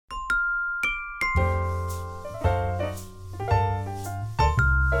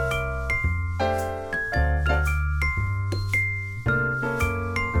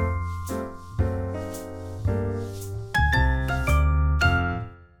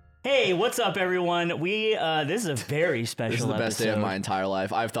Hey, what's up, everyone? This is a very special This is the best day of episode. my entire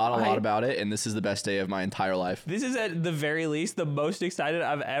life. I've thought a lot about it, and this is the best day of my entire life. This is at the very least the most excited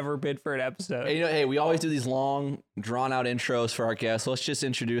I've ever been for an episode. And, hey, we always do these long, drawn-out intros for our guests. Let's just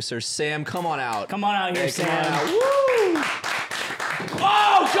introduce her. Sam, come on out. Come on out here, Hey, Sam. come on out. Woo!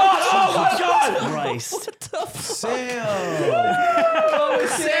 Oh, God! Oh, my God! Christ. What the Sam! Oh,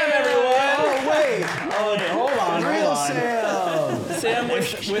 it's Sam, everyone! Oh, wait! Oh, wait, hold on. Real Sam! Sam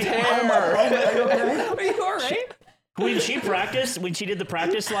with hammer. Are you all right? When she did the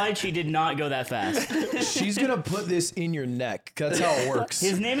practice slide, she did not go that fast. She's gonna put this in your neck. That's how it works.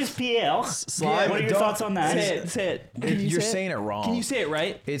 His name is Pierre. Slime. What are your thoughts on that? Say it. Can you You're say saying it wrong. Can you say it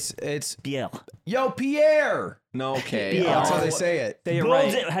right? It's Pierre. Yo, Pierre! No, okay. Yeah. That's how they say it. Say it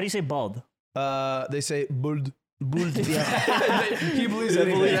Bald, right. how do you say bald? They say buld. Buld. He believes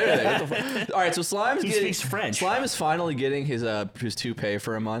everything. All right, so Slime's He getting, speaks French. Slime is finally getting his toupee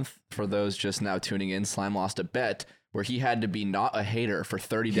for a month. For those just now tuning in, Slime lost a bet where he had to be not a hater for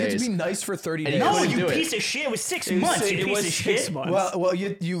 30 You have days. to be nice for 30 And days. he No, couldn't you do it. piece of shit. It was 6 months. You It piece was of 6 shit. months. Well,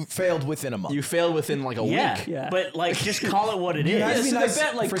 you failed within a month. You failed within like a Yeah, week. Yeah. but like, just call it what it You had to is. be So nice the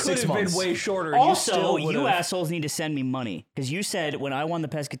bet like for could 6 have been months. way shorter. Also, you, you assholes need to send me money because you said when I won the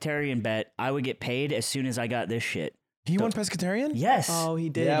pescatarian bet, I would get paid as soon as I got this shit. He won pescatarian? Yes. Oh, he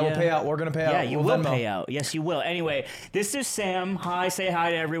did. Yeah, we'll pay out. We're gonna pay out. Yeah, you We'll will Venmo. pay out. Yes, you will. Anyway, this is Sam. Hi, say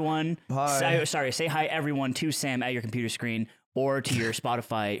hi to everyone. Hi. Say hi everyone to Sam at your computer screen or to your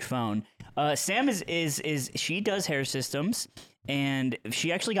Spotify phone. Sam is she does hair systems, and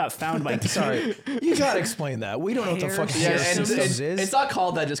she actually got found by. Sorry, you gotta explain that. We don't know what the fuck Yeah, hair and systems is. it's not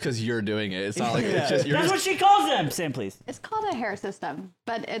called that just because you're doing it. It's not like it's just you're That's just what she calls them. Sam, please. It's called a hair system,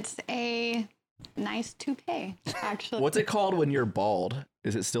 but it's a nice toupee, actually. What's it called when you're bald?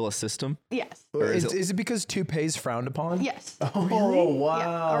 Is it still a system? Yes. Or Is it because toupees frowned upon? Yes. Oh,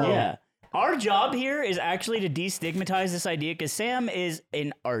 wow. Yeah. Our job here is actually to destigmatize this idea because Sam is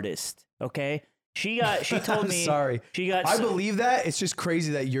an artist. Okay. She told me. Sorry. She got. I believe that. It's just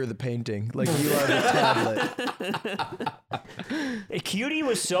crazy that you're the painting. Like, you are the tablet. Cutie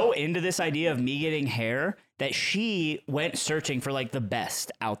was so into this idea of me getting hair that she went searching for like the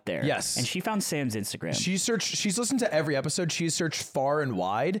best out there. Yes. And she found Sam's Instagram. She's listened to every episode. She's searched far and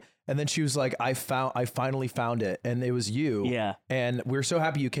wide. And then she was like, I finally found it. And it was you. Yeah. And we're so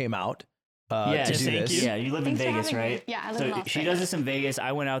happy you came out yeah, to do thank this. you. Yeah, you live in Thanks for Vegas, having me. right? Yeah, I live so in Las she Vegas. does this in Vegas.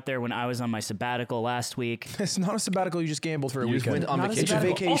 I went out there when I was on my sabbatical last week. It's not a sabbatical. You just gambled for a You just weekend. went on Not a vacation. It's a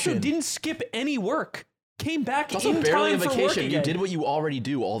sabbatical. Also, vacation. didn't skip any work. Came back It's also in barely a time for work vacation. You again. did what you already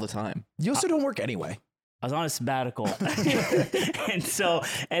do all the time. You also don't work anyway. I was on a sabbatical, and so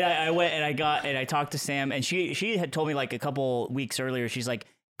I went and I talked to Sam, and she had told me like a couple weeks earlier. She's like,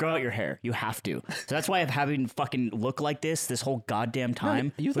 grow out your hair. You have to. So that's why I've having fucking look like this whole goddamn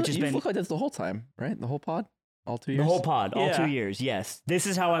time, You've which has been looked like this the whole time, right? The whole pod, all 2 years. the whole pod, all Yeah. 2 years. Yes, this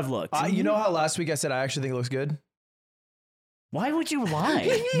is how I've looked. You know how last week I said I actually think it looks good? Why would you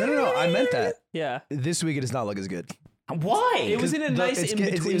lie? No. I meant that. Yeah. This week it does not look as good. Why? It was in a nice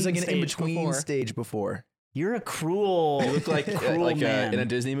in-between It was like an stage in-between before. stage before. You're a cruel. You look like cruel man. in a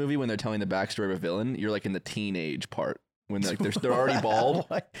Disney movie when they're telling the backstory of a villain. You're like in the teenage part when like they're already bald.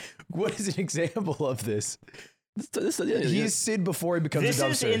 What is an example of this? Yeah. He's Sid before he becomes This a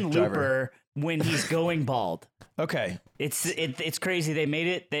is dumpster in driver. Looper when he's going bald. Okay. It's crazy. They made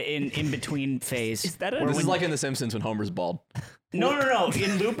it the in between phase. Is that a- where This is when- like in The Simpsons when Homer's bald. No.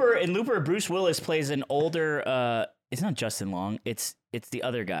 In Looper, Bruce Willis plays an older. It's not Justin Long. It's the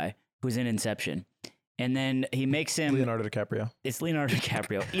other guy who's in Inception, and then he makes him. Leonardo DiCaprio. It's Leonardo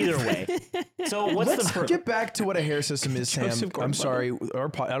DiCaprio. Either way. So what's Let's the? get back to what a hair system is, Sam. Joseph I'm Gordon-Levitt. sorry.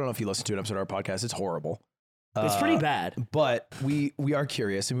 I don't know if you listened to an episode of our podcast. It's horrible. It's pretty bad. But we are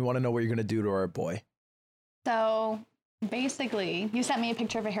curious and we want to know what you're going to do to our boy. So basically, you sent me a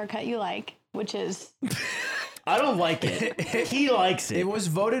picture of a haircut you like, which is I don't like it. He likes It it. was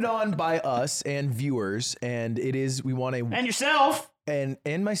voted on by us and viewers, and it is, we want And yourself. and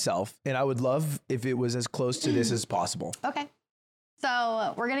myself, and I would love if it was as close to this as possible. okay.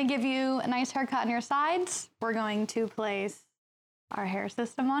 So we're gonna give you a nice haircut on your sides. We're going to place our hair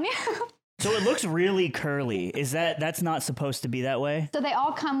system on you. So it looks really curly. Is that's not supposed to be that way? So they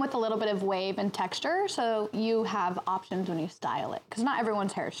all come with a little bit of wave and texture, so you have options when you style it, because not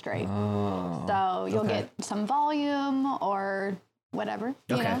everyone's hair is straight. So you'll get some volume or whatever.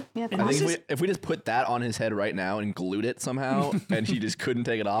 You know? You have I think options. if we just put that on his head right now and glued it somehow, and he just couldn't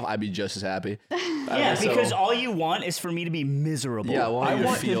take it off, I'd be just as happy. Yeah, because all you want is for me to be miserable. Yeah, I want you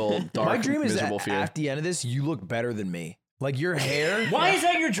to feel dark, My dream is miserable that fear. at the end of this, you look better than me. Like your hair. Why is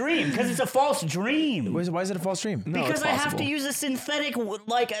that your dream? Because it's a false dream. Why is it a false dream? No, Because it's I have possible. to use a synthetic,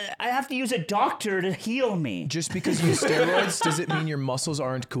 I have to use a doctor to heal me. Just because you use steroids, does it mean your muscles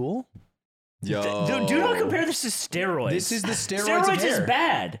aren't cool? Yo. Do not compare this to steroids. This is the steroids of Steroids is hair.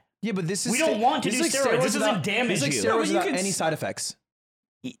 bad. Yeah, but this is We don't want to this do is steroids. This without- doesn't damage this is you. like No, steroids but you without can any side effects.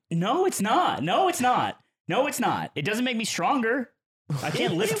 No, it's not. No, it's not. No, it's not. It doesn't make me stronger. I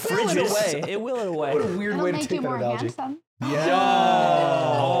can't lift It will in a fridges. way. It will in a way. What a weird It'll way to make take you that more analogy. handsome. Yeah.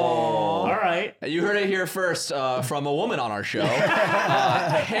 All right. You heard it here first from a woman on our show.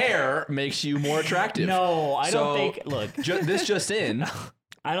 Hair makes you more attractive. No, I don't So, think. Look, this just in.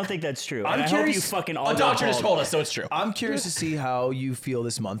 I don't think that's true. I'm And I hope you curious- fucking all A got doctor just bald. told us, so it's true. I'm curious to see how you feel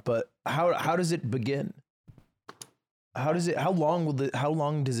this month, but how does it begin? How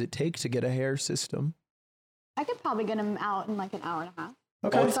long does it take to get a hair system? I could probably get them out in like an hour and a half.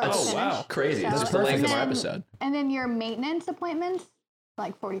 Okay. Start to Oh, finish. wow. Crazy. So- This is the length of our And then- episode. And then your maintenance appointments,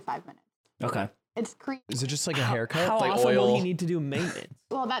 like 45 minutes. Okay. It's creepy. Is it just like a haircut? How like often will oil. he need to do maintenance?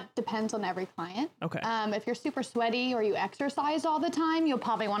 Well, that depends on every client. Okay. If you're super sweaty or you exercise all the time, you'll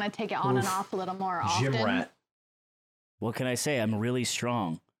probably want to take it on and off a little more often. Gym rat. What can I say? I'm really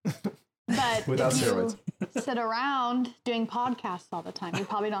strong. But Without if you steroids. sit around doing podcasts all the time, you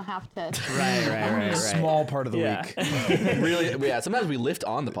probably don't have to. Right. Small part of the Yeah. week. Really, yeah. Sometimes we lift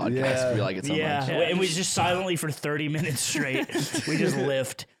on the podcast. Yeah. We like it so Yeah, much. and we just silently for 30 minutes straight. We just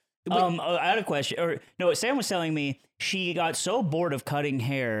lift. I had a question. Or no, Sam was telling me she got so bored of cutting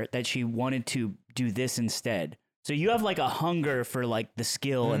hair that she wanted to do this instead. So you have like a hunger for like the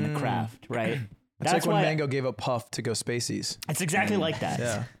skill and the craft, right? It's like when Mango gave up Puff to go Spaceys. It's exactly like that.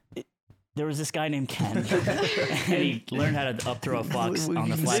 Yeah. There was this guy named Ken, and he learned how to up throw a fox on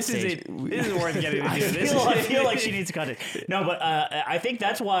the flat This is stage. it. This is worth getting I into. feel like she needs to cut it. No, but I think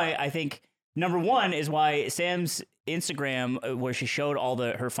that's why I think number one is why Sam's Instagram, where she showed all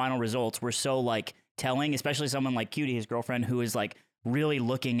her final results, were so like telling, especially someone like Cutie, his girlfriend, who is like really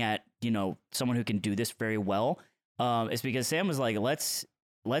looking at someone who can do this very well. It's because Sam was like, let's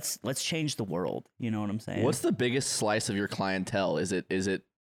change the world. You know what I'm saying? What's the biggest slice of your clientele? Is it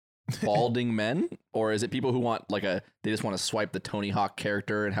balding men, or is it people who want they just want to swipe the Tony Hawk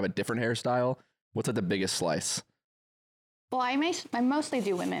character and have a different hairstyle? What's like the biggest slice? Well, I mostly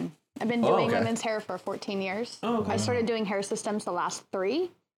do women. I've been doing okay. women's hair for 14 years. Oh, okay. I started doing hair systems the last 3,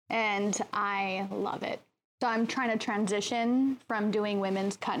 and I love it. So I'm trying to transition from doing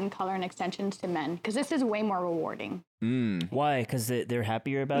women's cut and color and extensions to men, because this is way more rewarding. Why? Because they're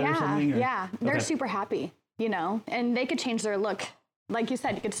happier about it or something? Or? Yeah, they're Okay. super happy, and they could change their look. Like you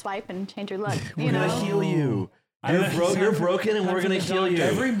said, you could swipe and change your look. We're gonna heal you. You're broken, and we're gonna heal you.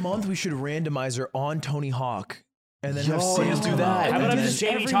 Every month we should randomize her on Tony Hawk, and then have Yo, Sam let's do come that. out. How about I'm And just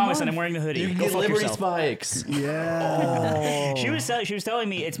then- Jamie Thomas and I'm wearing the hoodie? You can Go get fuck Liberty yourself. Spikes. Yeah. She was telling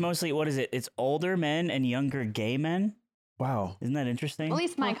me it's mostly what is it? It's older men and younger gay men. Wow. Isn't that interesting? At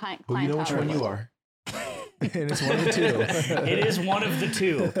least my client. Well, you know which one you are. And it's one of the two. It is one of the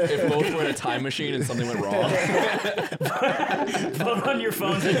two. If both were in a time machine and something went wrong. Vote on your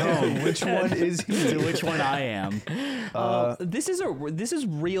phones at home. Which one is he? To which one I am. This is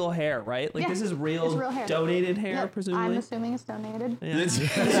real hair, right? Like Yeah, this is it's real, real hair. donated hair, Yep, presumably. I'm assuming it's donated.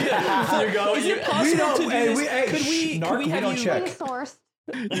 You go. Is it You, possible We don't- to do hey, this? we- hey, could we? Narc, Could we we have don't you? check. Fully sourced.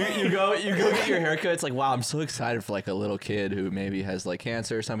 you go get your haircut. It's like, wow, I'm so excited for like a little kid who maybe has like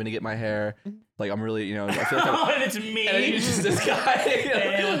cancer or something to get my hair. Like I'm really, I feel like I'm, And it's me. and then he's just this guy.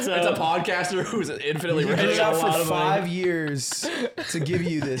 Hey, what's It's a up? podcaster who's infinitely He did rich. it out a lot for of money. 5 years to give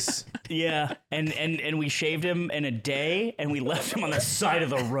you this. Yeah, and we shaved him in a day, and we left him on the side of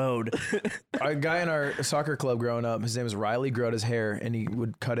the road. A guy in our soccer club growing up, his name was Riley, grew out his hair, and he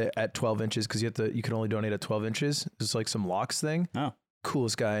would cut it at 12 inches because you could only donate at 12 inches. It's like some locks thing. Oh,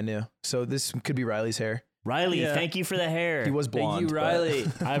 Coolest guy I knew. So this could be Riley's hair. Riley, Yeah. thank you for the hair. He was Thank blonde. you, but Riley.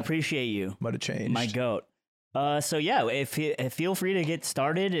 I appreciate you, Might have changed. my goat. So yeah, if feel free to get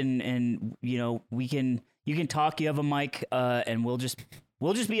started, and you can talk. You have a mic, and we'll just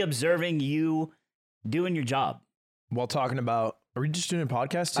be observing you doing your job. While talking about, are we just doing a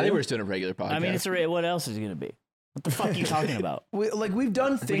podcast too? I think we're just doing a regular podcast. I mean, what else is it gonna be? What the fuck are you talking about? We've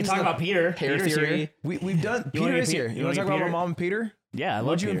done We can things. talk that- about Peter. hair Peter's theory. here. We've done. You wanna Peter get is Pe- here. you You want wanna to talk get about Peter? my mom and Peter? Yeah, I love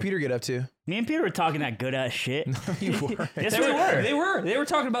What'd you Peter. and Peter get up to? Me and Peter were talking that good ass shit. You were. Yes, we were. They were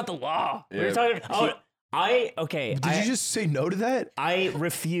talking about the law. We were talking. Oh, Did you just say no to that? I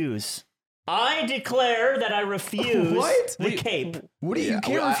refuse. I declare that I refuse What? the cape. What do you? Yeah, You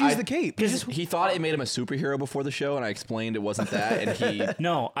can't well, refuse I- the cape. He thought it made him a superhero before the show, and I explained it wasn't that, and he.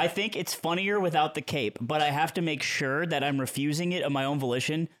 No, I think it's funnier without the cape, but I have to make sure that I'm refusing it of my own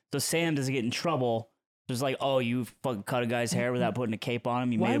volition so Sam doesn't get in trouble It's like, oh, you fucking cut a guy's hair without putting a cape on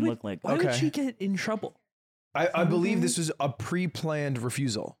him. You made him look like. Why would Okay. she get in trouble? I believe this was a pre-planned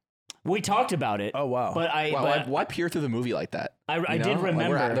refusal. We talked about it. Oh, wow. But Why peer through the movie like that? I You did know? Like,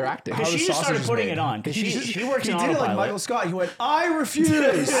 remember. they're acting. Because How the she just sausage started is putting made. it on. Because she works He in did it like autopilot. Michael Scott. He went, I refuse.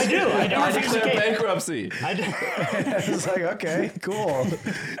 I do. I do. I refuse the declare cape. bankruptcy. I do. It's like, okay, cool.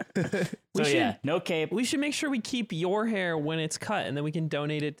 So yeah, no cape. We should make sure we keep your hair when it's cut, and then we can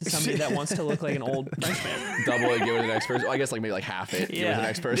donate it to somebody that wants to look like an old Frenchman. Double it, give it to the next person. Well, I guess like maybe like half it, give it to the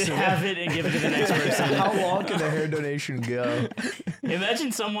next Just person. have it and give it to the next person. How long can the hair donation go?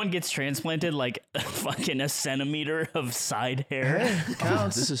 Imagine someone gets transplanted like fucking a centimeter of side hair.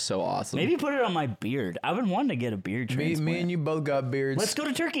 This is so awesome. Maybe put it on my beard. I've been wanting to get a beard transplant. Me and you both got beards. Let's go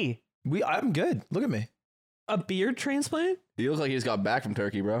to Turkey. I'm good. Look at me. A beard transplant? He looks like he just got back from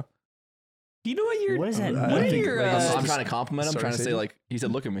Turkey, bro. You know what you're. What is that? I What are think, your? like, I'm trying to compliment him. I'm trying to say Sorry, like he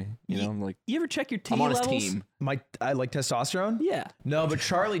said, look at me. You know, I'm like You ever check your T I'm on his levels? team. I like testosterone. Yeah. No, but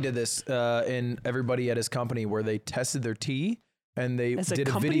Charlie did this in everybody at his company where they tested their T and they As a did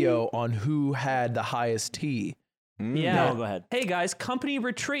a company? video on who had the highest T. Yeah. No, go ahead. Hey guys, company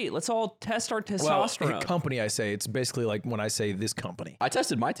retreat. Let's all test our testosterone. Well, company, I say it's basically like when I say this company. I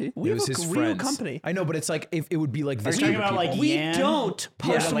tested my teeth. we It have was a his real friends. company. I know, but it's like if it would be like this. you talking group of about, like, people. We Yan? don't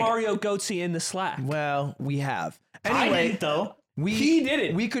post Yeah, like- Mario Goatsy in the Slack. Well, we have. I Anyway, didn't though. He did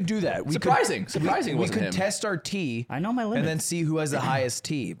it. We could do that. We Surprising. Could, Surprising we wasn't could him. test our T I know my limit. and then see who has the highest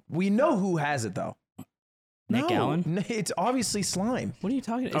T. We know who has it though. Nick No, Allen. It's obviously slime. What are you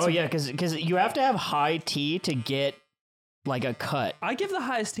talking about? Oh yeah, because you have to have high T to get like a cut. I give the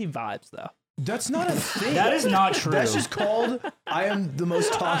highest T vibes though. That's not a thing. That is not true. That's just called I am the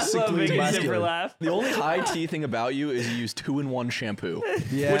most I love toxically making Zipper masculine. laugh. The only high T thing about you is you use 2-in-1 shampoo,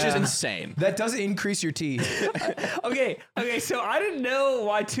 Yeah. which is insane. That does increase your T. Okay, so I didn't know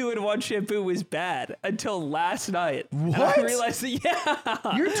why 2-in-1 shampoo was bad until last night. And What? I realized that,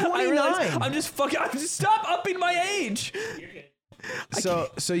 yeah. You're I realized 29. I'm just stop upping my age.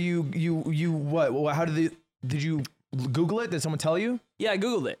 So you what? Well, how did you Google it? Did someone tell you? Yeah, I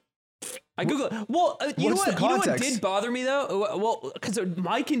Googled it. Well, you know What's the what? You know what context? did bother me though? Well, because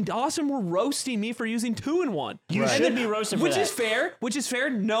Mike and Dawson were roasting me for using 2-in-1. You Right. should be roasted for Which that. is fair,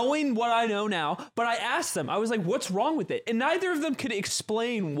 knowing what I know now. But I asked them, I was like, what's wrong with it? And neither of them could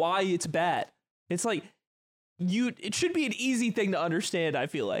explain why it's bad. It's like, it should be an easy thing to understand, I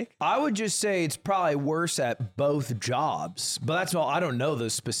feel like. I would just say it's probably worse at both jobs, but that's all. I don't know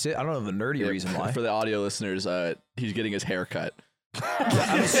the specific. I don't know the nerdy reason why. For the audio listeners, he's getting his hair cut.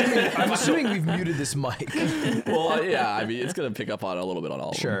 I'm assuming we've muted this mic. Well, yeah, I mean, it's going to pick up on a little bit on all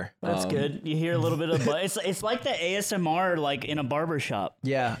of them. Sure. That's good. You hear a little bit of, but it's like the ASMR like in a barber shop,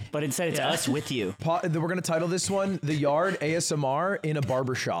 Yeah. but instead it's us with you. We're gonna title this one "The Yard ASMR in a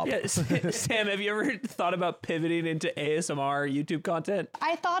Barbershop." Yeah, Sam, have you ever thought about pivoting into ASMR YouTube content?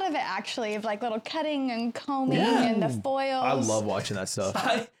 I thought of it actually, of like little cutting and combing and the foils. I love watching that stuff.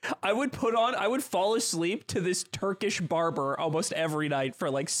 I would fall asleep to this Turkish barber almost every night for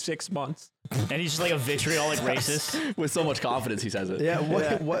like 6 months. And he's just like a vitriolic racist. With so much confidence, he says it. Yeah.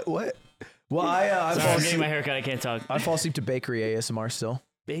 What? Well, I Sorry, fall I'm getting asleep. my haircut. I can't talk. I fall asleep to bakery ASMR still.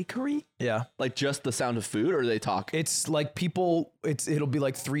 Bakery? Yeah. Like just the sound of food, or do they talk? It's like people. It'll be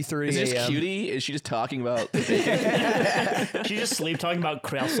like 3:30 Is it just a.m. cutie? Is she just talking about? She just sleep talking about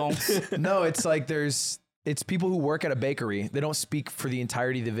croissants. No, it's like it's people who work at a bakery. They don't speak for the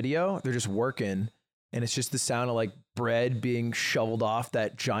entirety of the video. They're just working, and it's just the sound of like bread being shoveled off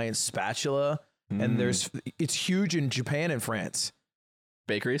that giant spatula. And it's huge in Japan and France.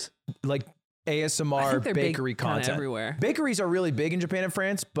 Bakeries? Like I ASMR think they're big bakery kinda content. everywhere. Bakeries are really big in Japan and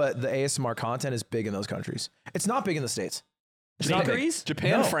France, but the ASMR content is big in those countries. It's not big in the States. It's not big. Bakeries?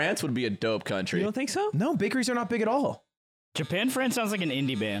 Japan, No. France would be a dope country. You don't think so? No, bakeries are not big at all. Japan Friends sounds like an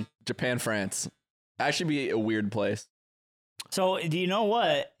indie band. Japan, France. Actually be a weird place. So, do you know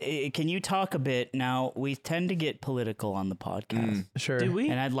what? Can you talk a bit now? We tend to get political on the podcast. Sure. Do we?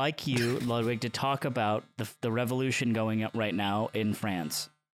 And I'd like you, Ludwig, to talk about the revolution going up right now in France.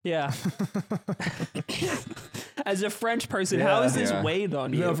 Yeah. As a French person, Yeah. how has this Yeah. weighed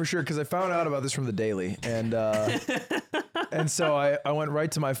on you? No, for sure, because I found out about this from the Daily, and and so I went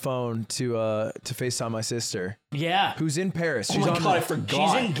right to my phone to FaceTime my sister, Yeah. who's in Paris. Oh She's my on God, I the,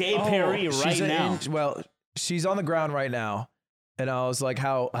 forgot. She's in Gay Paris right she's now. she's on the ground right now, and I was like,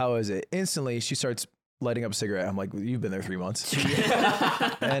 how is it? Instantly, she starts lighting up a cigarette. I'm like, you've been there 3 months,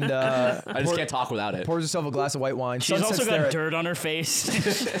 and I just can't talk without it. pours herself a glass of white wine. She's Sun also sets got there at- dirt on her face.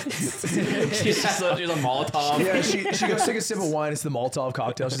 she's a Molotov. Yeah, she goes take a sip of wine. It's the Molotov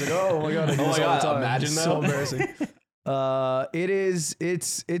cocktail. She's like, oh my god, I do Oh this my all the God, time. imagine It's that. so embarrassing. It's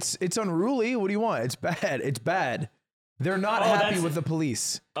unruly. What do you want? It's bad. It's bad. They're not happy with the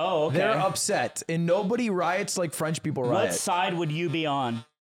police. Oh, okay. They're upset, and nobody riots like French people riot. What side would you be on?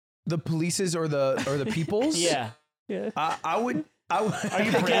 The police's or the people's? Yeah. I would. Are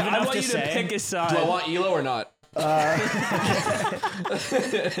you brave enough I want to you say? to pick a side. Do I want Elo or not?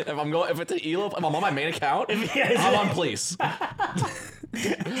 If it's an Elo, if I'm on my main account, I'm on police.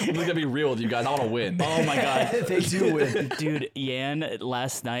 I'm gonna be real with you guys. I want to win. Oh my god, They do win. dude! Yan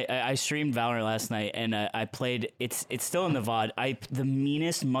last night, I streamed Valorant last night, and I played. It's still in the VOD. The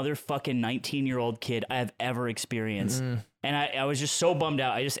meanest motherfucking 19-year-old kid I have ever experienced, and I was just so bummed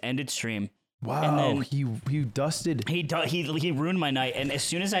out. I just ended stream. Wow, And then he dusted. He ruined my night. And as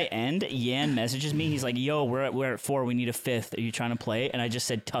soon as I end, Yan messages me. He's like, "Yo, we're at 4. We need a 5th. Are you trying to play?" And I just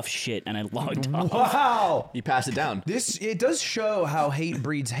said, "Tough shit," and I logged off. Wow. You pass it down. It does show how hate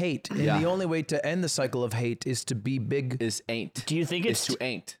breeds hate, and the only way to end the cycle of hate is to be big. Is ain't. Do you think it's to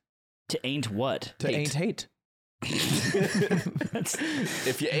ain't? To ain't what? To ain't hate. If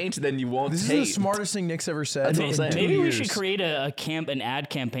you ain't, then you won't. This hate. is the smartest thing Nick's ever said. That's what I'm saying. Maybe we years. should create an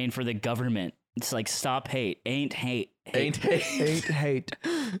ad campaign for the government. It's like stop hate, ain't hate, Ain't hate. Ain't hate.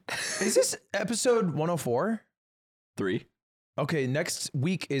 Is this episode 104? 3. Okay, next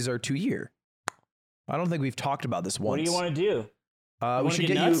week is our 2-year. I don't think we've talked about this once. What do you want to do? We should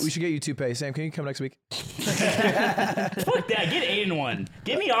get get you. nuts? We should get you toupee. Sam, can you come next week? Fuck that. Get Aiden one.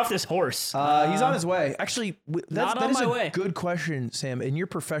 Get me off this horse. He's on his way. Actually, Not that on is my a way. good question, Sam. In your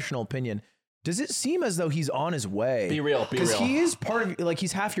professional opinion, does it seem as though he's on his way? Be real. Be real. Because he is part of, like,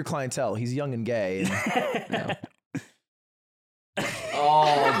 he's half your clientele. He's young and gay. And,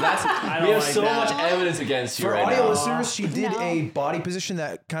 That's. don't We have like so that. much evidence against you for right audio now. listeners, she did No. a body position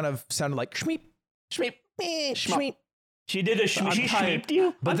that kind of sounded like shmeep, Shmeep. shmeep. She did a she tired. sheeped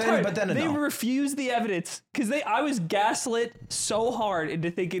you? But then they no. refused the evidence because I was gaslit so hard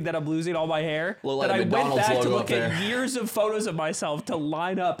into thinking that I'm losing all my hair Look like that a I went McDonald's back to logo look up at there. years of photos of myself to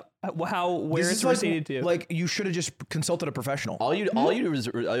line up where This it's is like, receded to. like you should have just consulted a professional. All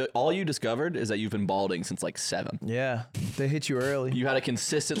you discovered is that you've been balding since like 7. Yeah, they hit you early. You had a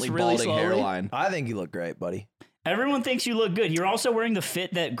consistently Just really balding slowly? hairline. I think you look great, buddy. Everyone thinks you look good. You're also wearing the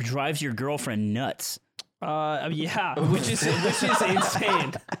fit that drives your girlfriend nuts. Yeah, which is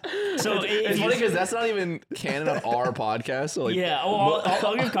insane. So It's funny because that's not even canon on our podcast. So like, yeah,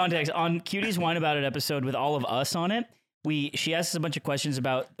 I'll give context. On Cutie's Wine About It episode with all of us on it, she asked us a bunch of questions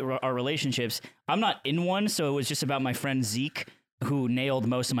about our relationships. I'm not in one, so it was just about my friend Zeke, who nailed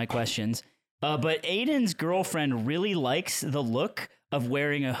most of my questions. But Aiden's girlfriend really likes the look of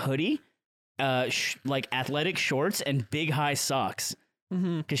wearing a hoodie, like athletic shorts and big high socks.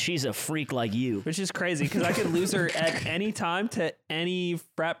 Because she's a freak like you. Which is crazy because I could lose her at any time to any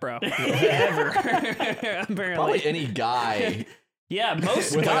frat bro ever. Apparently, probably any guy yeah,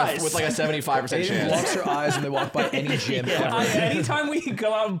 most with guys. like a 75% Aiden chance. blocks her eyes when they walk by any gym ever. Anytime we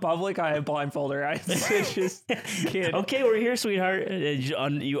go out in public, I blindfold her. I just can't. Okay, we're here, sweetheart. You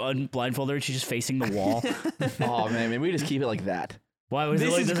unblindfold her, and she's just facing the wall. Oh man, maybe we just keep it like that. Why was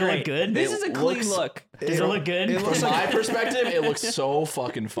This it? is Does it great. look good? This It is a clean looks- look. Does it look good? It looks From like my perspective, it looks so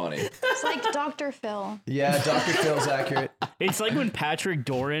fucking funny. It's like Dr. Phil. yeah, Dr. Phil's accurate. It's like when Patrick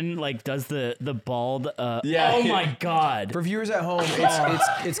Doran like does the bald. Yeah. Oh my God. For viewers at home,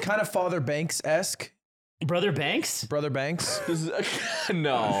 it's kind of Father Banks esque. Brother Banks? Brother Banks. This is,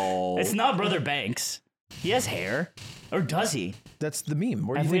 no. It's not Brother Banks. He has hair, or does he? That's the meme.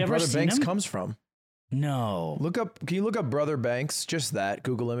 Where do Have you we think ever Brother seen Banks him? comes from? No. Look up. Can you look up Brother Banks? Just that.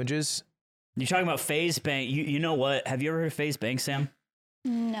 Google images. You're talking about FaZe Bank. You know what? Have you ever heard of FaZe Bank, Sam?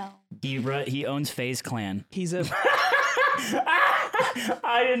 No. He owns FaZe Clan. He's a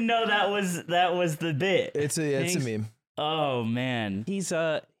I didn't know that was the bit. It's a meme. Oh man, he's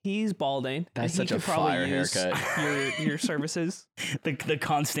balding. That's and such a he could probably fire use haircut. your services. the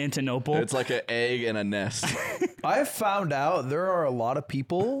Constantinople. It's like an egg and a nest. I have found out there are a lot of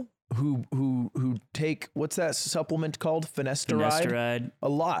people who take, what's that supplement called? Finasteride? Finasteride. A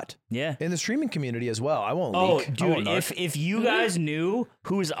lot. Yeah. In the streaming community as well. I won't Oh, leak. I dude! won't narc. If you guys knew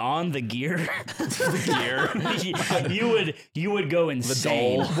who's on the gear, you would go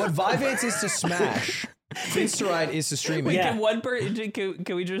insane. What Vyvanse is to smash, Finasteride is to streaming. Wait, Yeah. can one person?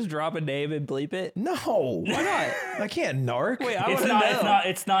 Can we just drop a name and bleep it? No. Why not? I can't narc. Wait, I It's want to not. know.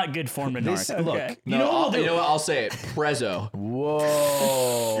 It's not good form to This, narc. look, Okay. you know what we'll do? You know what? I'll say it. Prezzo.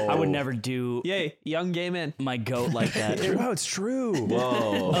 Whoa. I would never do Yay, young gay man. my goat like that. Wow, it's true.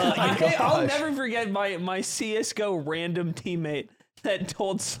 Whoa. I'll gosh. never forget my CS:GO random teammate that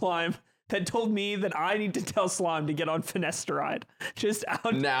told Slime that told me that I need to tell Slime to get on finasteride. Just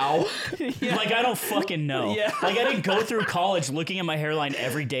out Now, Yeah. Like I don't fucking know. Yeah. Like I didn't go through college looking at my hairline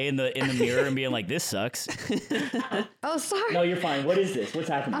every day in the mirror and being like, this sucks. Oh, sorry. No, you're fine. What is this? What's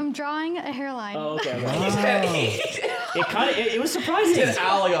happening? I'm drawing a hairline. Oh, okay. It was surprising. it's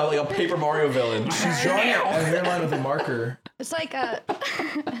Al like a Paper Mario villain. She's drawing a hairline with a marker. It's like a.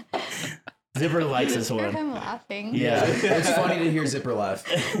 Zipper likes this Hear one. him laughing. Yeah. It's funny to hear Zipper laugh.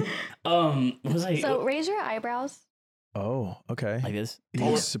 What was I So raise your eyebrows. Oh, okay. like this?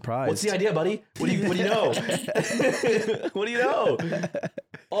 He's surprised. What's the idea, buddy? What do you know? What do you know?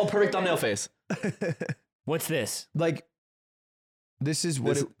 All perfect thumbnail face. What's this? Like, this is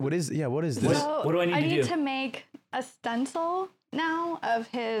what? This- What is? Yeah. What is this? So what do I need to do? to make a stencil now of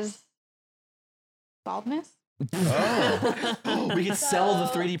his baldness. Oh. We could sell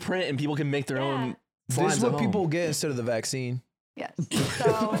the 3D print and people can make their own This slimes is at what home. people get instead of the vaccine. Yes.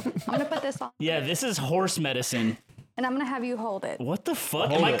 So I'm gonna put this on, Yeah, this is horse medicine. and I'm gonna have you hold it. What the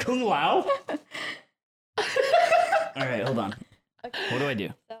fuck? Am I Kung Lao? All right, hold on. What do I do?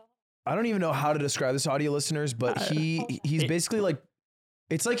 I don't even know how to describe this, audio listeners, but he's basically like,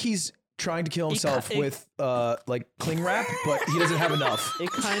 it's like he's trying to kill himself with like cling wrap, but he doesn't have enough. It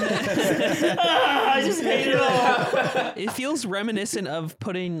kind of I just hate it all. it feels reminiscent of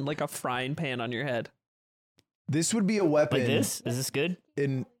putting like a frying pan on your head. This would be a weapon. Like this? Is this good?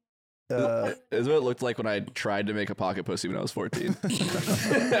 In This is what it looked like when I tried to make a pocket pussy when I was 14.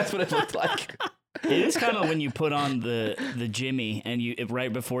 That's what it looked like. It is kind of when you put on the Jimmy and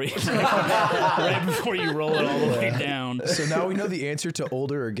right before you right before you roll it all the way down. So now we know the answer to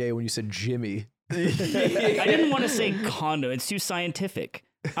older or gay when you said Jimmy. I didn't want to say condom. It's too scientific.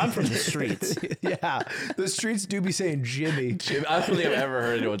 I'm from the streets. Yeah, the streets do be saying Jimmy. I don't think I've ever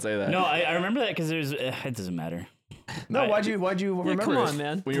heard anyone say that. No, I remember that because there's. It doesn't matter. No, why'd you Yeah, remember come it? on,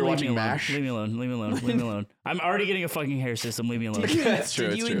 man. When you were Leave watching me alone. MASH. Leave me alone. Leave me alone. Leave me alone. I'm already getting a fucking hair system. Leave me alone. That's true.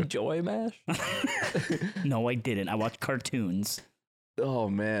 Did It's you true. enjoy MASH? No, I didn't. I watched cartoons. Oh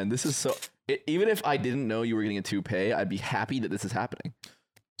man, this is so. Even if I didn't know you were getting a toupee, I'd be happy that this is happening.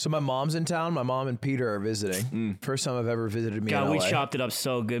 So my mom's in town. My mom and Peter are visiting. First time I've ever visited me God, in we LA. chopped it up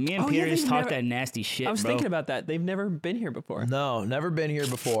so good. Me and Oh, Peter yeah, just they've talked never- that nasty shit, I was bro. thinking about that. They've never been here before. No, never been here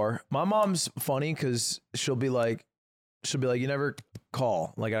before. My mom's funny because she'll be like, you never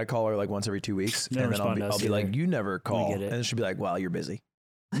call. Like I call her like once every 2 weeks, Never and then respond to I'll us be like, either. you never call, get it. and she'll be like, well, you're busy.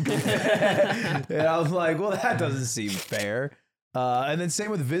 And I was like, well, that doesn't seem fair. And then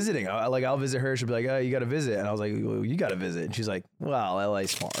same with visiting. I'll visit her. She'll be like, oh, you got to visit, and I was like, well, you got to visit, and she's like, well,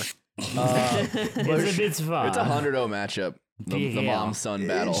 LA's far. It's a bit far. It's a 100-0 matchup. The Yeah. mom son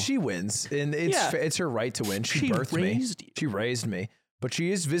battle. She wins, and it's her right to win. She birthed me. raised you. She raised me, but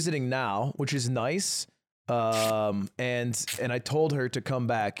she is visiting now, which is nice. And I told her to come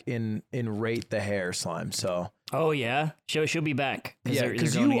back in rate the hair slime. So Oh yeah, she'll be back. yeah, they're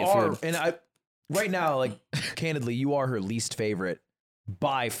because going to you get are, food. and I right now, like candidly, you are her least favorite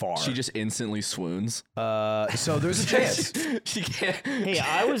by far. She just instantly swoons. So there's a chance. She can't.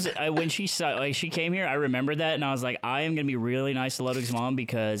 Hey, when she saw like she came here, I remembered that, and I was like, I am gonna be really nice to Ludwig's mom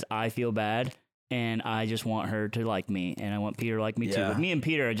because I feel bad, and I just want her to like me, and I want Peter to like me too. Yeah. But me and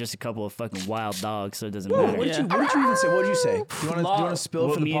Peter are just a couple of fucking wild dogs, so it doesn't matter. What did you even say? What did you say? Do you want to spill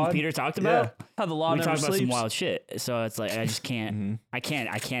What for the me pod? and Peter talked about? How the law We never talked about some sleeps. wild shit, so it's like I just can't. I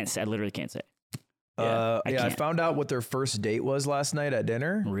can't say. I literally can't say. I I can't. found out what their first date was last night at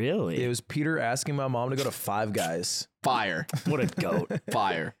dinner. Really? It was Peter asking my mom to go to Five Guys. Fire. What a goat.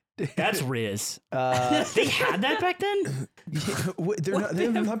 Fire. That's Riz. They had that back then?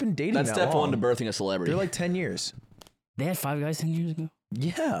 They've not been dating That's that step long. one to birthing a celebrity. They're like 10 years. They had Five Guys 10 years ago?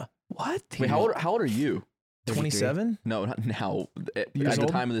 Yeah. What? Wait, how old are you? 27? No, not now. At Years the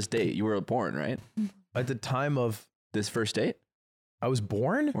old? time of this date, you were born, right? At the time of This first date, I was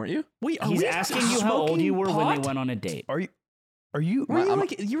born? weren't you? Wait, are He's we asking you how old you were when pot? they went on a date. Are you Were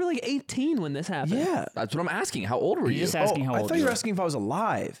you like 18 when this happened? Yeah. That's what I'm asking. How old were He's you? just asking how I old thought you you were were. asking if I was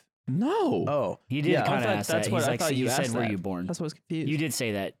alive. No. Oh. He did Yeah. kind of I thought ask that's that. what He's I like, thought so you you said, asked were that. you born? That's what I was confused. You did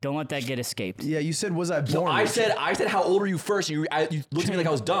say that. Don't let that get escaped. Yeah, you said, was I born? I said how old were you first? You looked at me like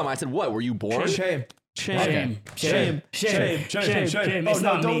I was dumb. I said, what? Were you born? Shame. Shame. Shame. Shame. Shame. Oh, It's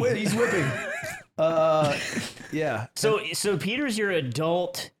no, not don't me. wait. He's whipping. Yeah. So Peter's your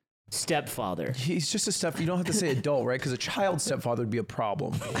adult stepfather. He's just a step. You don't have to say adult, right? Because a child stepfather would be a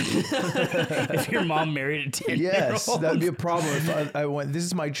problem. If your mom married a 10-year-old. Yes, that would be a problem if I went, this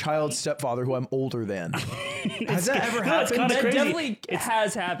is my child stepfather who I'm older than. Has that ever No, it's happened? kinda That crazy. definitely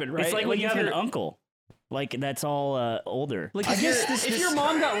has happened, right? It's like when you if have an you're- uncle. Like that's all older. Like if your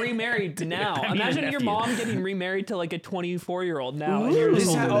mom got remarried now, imagine your mom getting remarried to like a 24-year-old now. And you're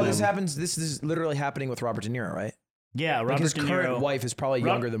this happens. This is literally happening with Robert De Niro, right? Yeah, Like Robert his De Niro. current wife is probably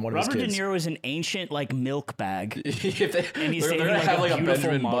younger than one of his Robert kids. De Niro is an ancient like milk bag. And he's they're dating, gonna like, have a like a beautiful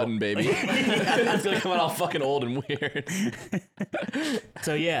Benjamin model. Button baby. It's gonna come out all fucking old and weird.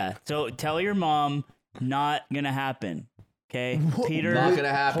 So yeah, so tell your mom not gonna happen. Okay, Peter Not gonna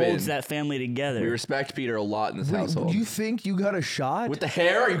happen. holds that family together. We respect Peter a lot in this household. You think you got a shot? With the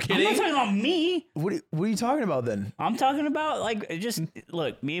hair? Are you I'm not kidding? talking about me. What are you talking about then? I'm talking about like just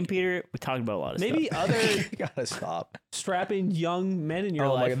look. Me and Peter, we talked about a lot of maybe stuff. other You gotta stop. strapping young men in your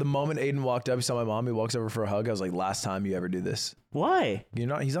Oh my life. god! The moment Aiden walked up, he saw my mom. He walks over for a hug. I was like, "Last time you ever do this? Why? He's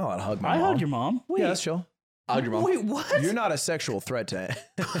not allowed to hug my I mom." hugged your mom. Yeah, that's chill. Hug your mom. Wait, what? You're not a sexual threat to.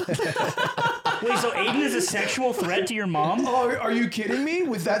 Wait, so Aiden is a sexual threat to your mom? Oh, are you kidding me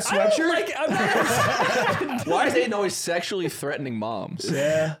with that I don't sweatshirt? like. I'm not, Why is Aiden always sexually threatening moms?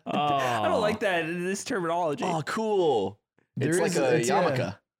 Yeah. I don't like that. This terminology. Oh, cool. It's There like is- a it's- yarmulke.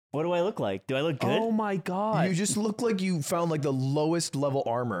 yeah. What do I look like? Do I look good? Oh my god. You just look like you found like the lowest level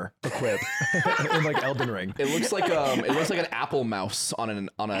armor equip in like Elden Ring. It looks like an Apple mouse on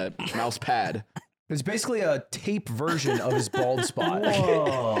a mouse pad. It's basically a tape version of his bald spot.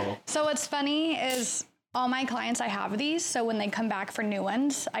 Whoa. So what's funny is all my clients, I have these. So when they come back for new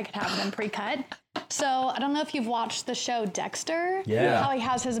ones, I could have them pre-cut. So I don't know if you've watched the show Dexter. Yeah. How he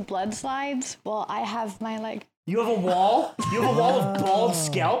has his blood slides. Well, I have my like, You have a wall? You have a wall of bald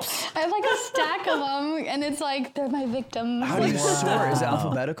scalps? I have like a stack of them, and it's like they're my victims. How do you sort? Is it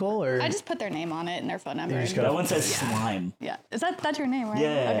alphabetical or? I just put their name on it and their phone number. just and- gotta- That one says slime. yeah, that's your name, right?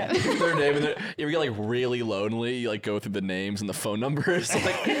 Yeah. Okay. Their name and you ever get like really lonely, you like go through the names and the phone numbers.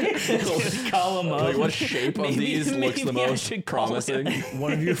 Like, Just call them up. like what shape of these looks the maybe I most should call promising?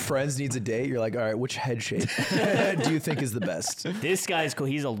 One of your friends needs a date. You're like, all right, which head shape do you think is the best? This guy's cool.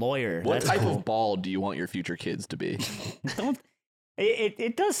 He's a lawyer. What That's type cool. of bald do you want your future kids to be?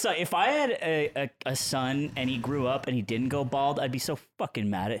 It does suck. If I had a son and he grew up and he didn't go bald, I'd be so fucking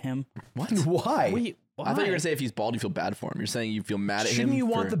mad at him. What? Why? Wait, I thought you were gonna say if he's bald, you feel bad for him. You're saying you feel mad at him. Shouldn't you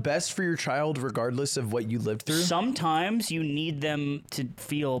want for- the best for your child regardless of what you lived through? Sometimes you need them to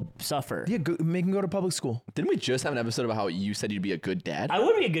feel suffer. Yeah, make him go to public school. Didn't we just have an episode about how you said you'd be a good dad? I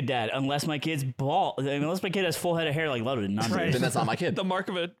would be a good dad unless my kid's bald. I mean, unless my kid has full head of hair like Ludwig. Not Right. Then that's not my kid. the mark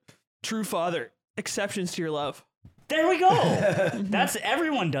of a true father. Exceptions to your love. There we go. That's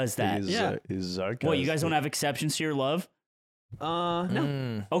everyone does that. Yeah. He's What, you guys don't have exceptions to your love?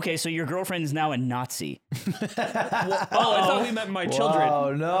 No. Okay, so your girlfriend is now a Nazi. Oh, I thought we meant my children.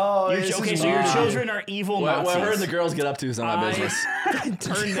 Oh no! Okay, so your children are evil What Nazis. her and the girls get up to is not my business.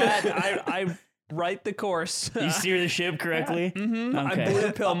 Turn that. I write the course. You steer the ship correctly? I Okay.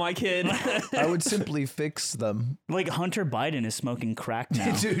 blue pill my kid. I would simply fix them. Like Hunter Biden is smoking crack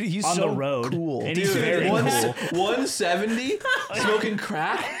now. Dude, he's on so the road. cool. And he's very cool. 170 smoking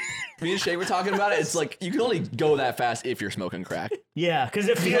crack. Me and Shay were talking about it. It's like you can only go that fast if you're smoking crack. Yeah, because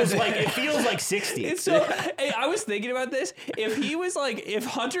it feels like 60. It's so. Hey, I was thinking about this. If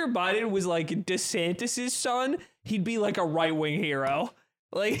Hunter Biden was like DeSantis's son, he'd be like a right wing hero.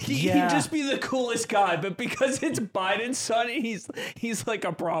 Like he'd just be the coolest guy, but because it's Biden's son, he's like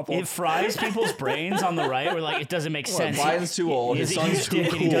a problem. It fries people's brains on the right. We're like, it doesn't make sense. Biden's too old. His He's son's a too dick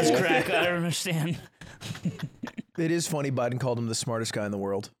cool. and he does crack. I don't understand. It is funny. Biden called him the smartest guy in the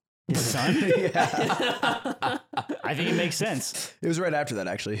world. His son? I think it makes sense. It was right after that,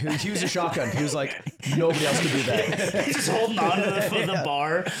 actually. He was a shotgun. He was like, nobody else could do that. He's just holding on to the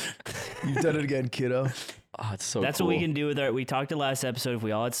bar. You've done it again, kiddo. Oh, it's so That's cool. what we can do with our. We talked the last episode. If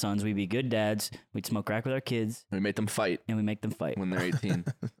we all had sons, we'd be good dads. We'd smoke crack with our kids, We make them fight and we make them fight. when they're 18.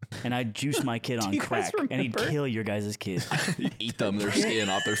 And I'd juice my kid on you guys crack, and he'd remember? kill your guys' kids. Eat them, their skin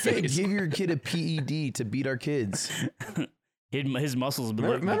off their Hey, face. give your kid a PED to beat our kids. His muscles have been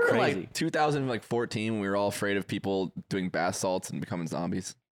Remember crazy. like 2014 when we were all afraid of people doing bath salts and becoming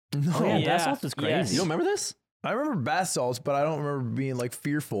zombies? No. Oh, yeah, Yeah. bath salts is crazy. Yes. You don't remember this? I remember bath salts, but I don't remember being like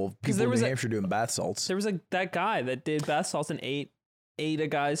fearful of people there in was New a- Hampshire doing bath salts. There was that guy that did bath salts and ate a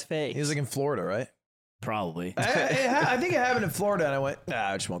guy's face. He was like in Florida, right? Probably. I think it happened in Florida, and I went, nah,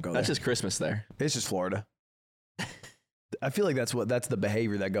 I just won't go there. That's just Christmas there. It's just Florida. I feel like that's the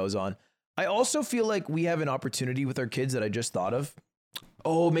behavior that goes on. I also feel like we have an opportunity with our kids that I just thought of.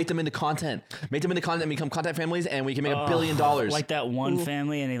 Oh, make them into content. Make them into content and become content families, and we can make $1 billion. Like that one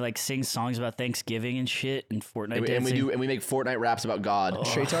family, and they like sing songs about Thanksgiving and shit, and Fortnite dancing. and we make Fortnite raps about God.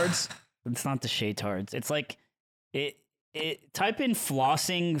 Shaytards? It's not the shaytards. It's like it. Type in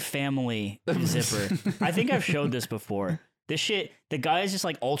flossing family zipper. I think I've showed this before. This shit, the guy is just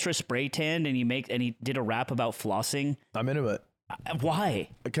like ultra spray tanned, and he did a rap about flossing. I'm into it. Why?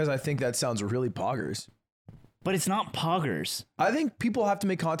 Because I think that sounds really poggers. But it's not poggers. I think people have to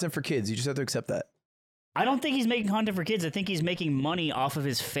make content for kids. You just have to accept that. I don't think he's making content for kids. I think he's making money off of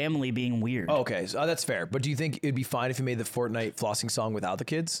his family being weird. Oh, okay, so that's fair. But do you think it'd be fine if he made the Fortnite flossing song without the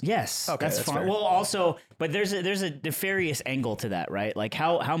kids? Yes, Okay, that's fine. fair. Well, also, but there's a nefarious angle to that, right? Like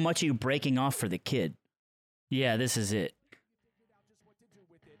how much are you breaking off for the kid? Yeah, this is it.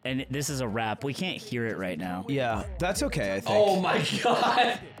 And this is a rap. We can't hear it right now. Yeah, that's okay, I think. Oh my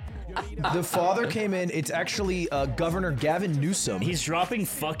god. The father came in. It's actually Governor Gavin Newsom. He's dropping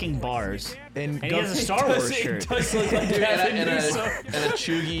fucking bars. And he has a Star Wars shirt. It does look like Dude, Gavin and Newsom.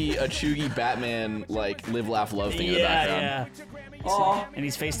 a chuggy Batman like live laugh love thing in the background. Yeah. Aw. And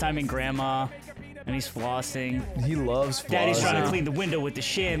he's FaceTiming grandma. And he's flossing. He loves flossing. Daddy's trying to clean the window with the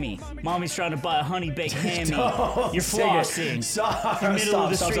chamois. Mommy's trying to buy a honey baked hammy. You're flossing. Stop. In the middle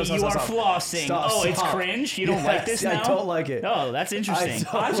of the street, you are flossing. Stop, It's stop. cringe? You don't like this Yes, now? I don't like it. Oh, that's interesting.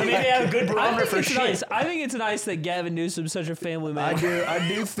 don't So maybe like I have a it. good barometer for it's shit. nice. I think it's nice that Gavin Newsom's such a family man. I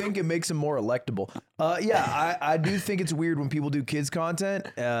do think it makes him more electable. I do think it's weird when people do kids content.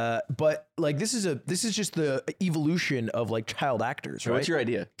 But like this is just the evolution of like child actors, right? What's your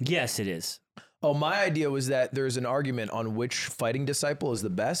idea? Yes, it is. Oh, my idea was that there's an argument on which fighting disciple is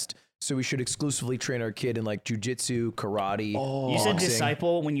the best. So we should exclusively train our kid in like jujitsu, karate. You said boxing.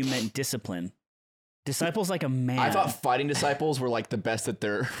 disciple when you meant discipline. Disciple's like a man. I thought fighting disciples were like the best at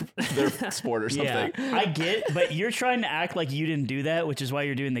their sport or something. Yeah, I get, but you're trying to act like you didn't do that, which is why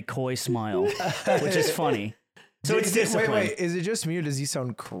you're doing the coy smile, which is funny. So it's discipline. Wait, is it just me or does he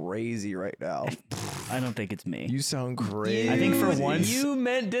sound crazy right now? I don't think it's me. You sound crazy. I think for once- You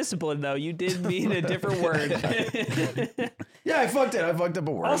meant discipline, though. You did mean a different word. Yeah, I fucked it. I fucked up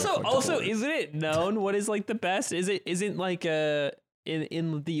a word. Also, isn't it known what is like the best? Isn't like in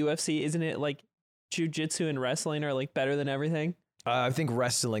the UFC, isn't it like jujitsu and wrestling are like better than everything? I think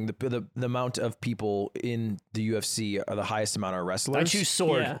wrestling, the amount of people in the UFC are the highest amount of wrestlers. I choose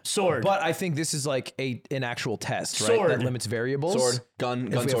sword. Yeah. Sword. But I think this is like an actual test, right? Sword. That limits variables. Sword, gun,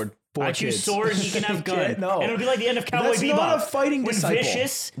 If we have sword. 4 I choose kids. sword. He can have gun. No. And it'll be like the end of Cowboy That's Bebop. not a fighting when disciple.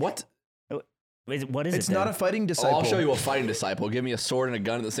 Vicious. What? What is It's it? not then? a fighting Oh, disciple. I'll show you a fighting disciple. Give me a sword and a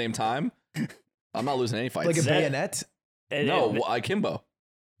gun at the same time. I'm not losing any fights. like a that- bayonet. no, akimbo.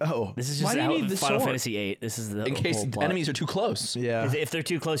 Oh, This is Why just do you how need the Final sword? Fantasy VIII. This is the In case whole plot. enemies are too close. yeah. If they're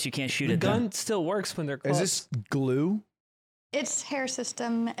too close, you can't shoot The at them. gun still works when they're close. Is this glue? It's hair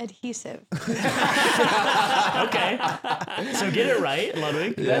system adhesive. Okay. So get it right,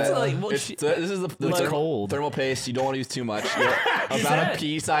 Ludwig. That's like well, This is the It's cold. thermal paste. You don't want to use too much. About a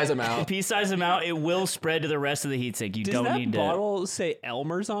pea-size amount. Pea-size amount, it will spread to the rest of the heatsink. You does don't that need bottle say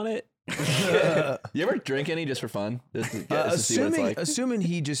Elmer's on it? You ever drink any just for fun? Just to see what it's like. Assuming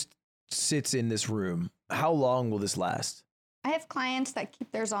he just sits in this room, how long will this last? I have clients that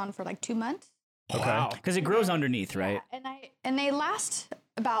keep theirs on for like 2 months. to. Okay. Because it grows underneath, right? And they last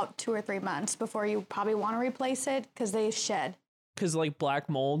about 2 or 3 months before you probably want to replace it because they shed. Because like black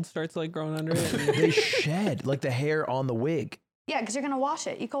mold starts like growing under it. They shed like the hair on the wig. Yeah, because you're gonna wash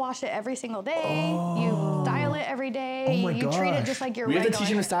it. You can wash it every single day. You style it every day. Oh my you treat it gosh. just like your We have regular to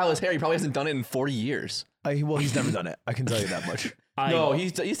teach him to hair. style his hair. He probably hasn't done it in 40 years. Well, he's never done it. I can tell you that much. No, he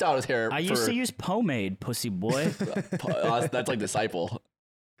styled his hair. I used to use pomade, pussy boy. That's like disciple.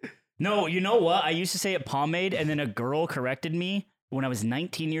 No, you know what? I used to say it pomade, and then a girl corrected me when I was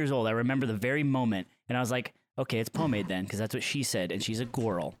 19 years old. I remember the very moment, and I was like, okay, it's pomade then, because that's what she said, and she's a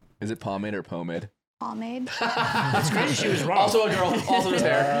girl. Is it pomade or pomade? Pomade. That's crazy. She was wrong. Also a girl. Also his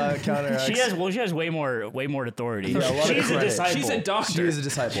hair. Counteracts. She has way more authority. Yeah, a lot of She's a credit. disciple. She's a doctor. She is a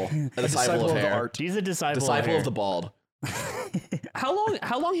disciple. A disciple of the hair. art. She's a disciple. Disciple hair. of the bald. How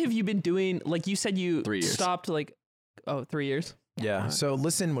long have you been doing? Like you said, you 3 years. stopped like 3 years. Yeah. So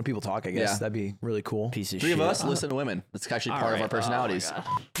listen when people talk, I guess. Yeah. That'd be really cool. piece of Three shit. of us listen to women. That's actually part of our personalities.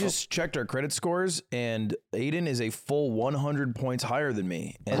 Just checked our credit scores, and Aiden is a full 100 points higher than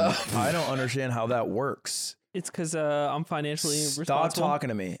me. And I don't understand how that works. It's because I'm financially Stop responsible. talking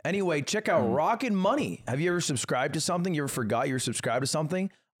to me. Anyway, check out Rocket Money. Have you ever subscribed to something? You ever forgot you were subscribed to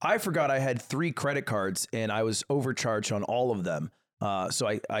something? I forgot I had 3 credit cards, and I was overcharged on all of them. So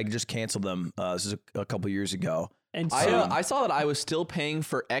I just canceled them. This is a couple years ago. And so, I saw that I was still paying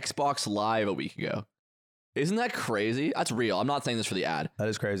for Xbox Live a week ago. Isn't that crazy? That's real. I'm not saying this for the ad. That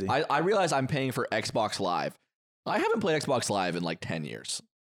is crazy. I realize I'm paying for Xbox Live. I haven't played Xbox Live in like 10 years.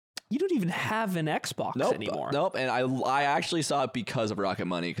 you don't even have an Xbox anymore. Nope. And I actually saw it because of Rocket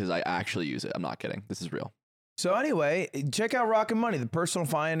Money because I actually use it. I'm not kidding. This is real. So anyway, check out Rocket Money, the personal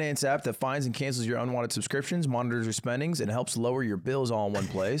finance app that finds and cancels your unwanted subscriptions, monitors your spendings, and helps lower your bills all in one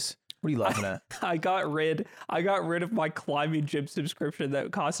place. What are you laughing at? I got rid of my climbing gym subscription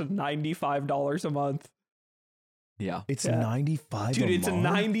that cost $95 a month. Yeah. It's $95 Dude, a it's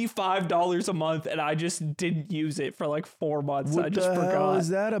month? $95 a month, and I just didn't use it for like 4 months. What I just the forgot. hell is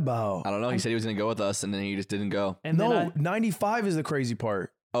that about? I don't know. He said he was going to go with us, and then he just didn't go. And No, then 95 is the crazy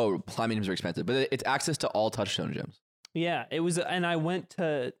part. Oh, climbing gyms are expensive, but it's access to all Touchstone gyms. yeah, it was, and I went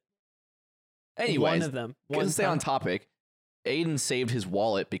to Anyways, one of them. let's stay on time. topic. Aiden saved his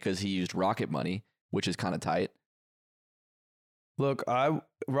wallet because he used Rocket Money, which is kind of tight. Look,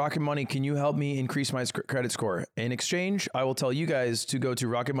 Rocket Money, can you help me increase my credit score? In exchange, I will tell you guys to go to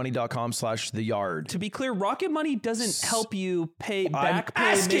rocketmoney.com/theyard. To be clear, Rocket Money doesn't help you pay back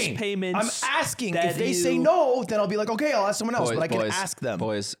asking. payments. I'm asking. that If they you- say no, then I'll be like, okay, I'll ask someone else, but I can ask them.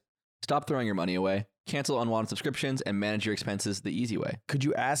 Boys, stop throwing your money away. Cancel unwanted subscriptions and manage your expenses the easy way. Could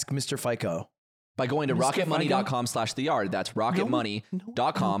you ask Mr. FICO? By going to Mr. rocketmoney.com/theyard. That's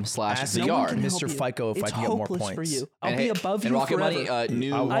rocketmoney.com/theyard. can help Mr. you. FICO, if I It's can get more hopeless points. for you. I'll And be hey, above and you Rocket forever. Money,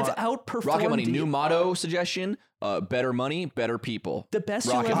 new I I've want- outperformed Rocket Money, new you. motto suggestion: better money, better people. The best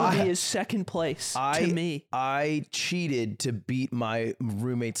Rocket you'll ever Money. be is second place to me. I cheated to beat my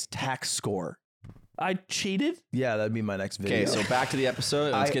roommate's tax score. I cheated. Yeah, that'd be my next video. Okay, so back to the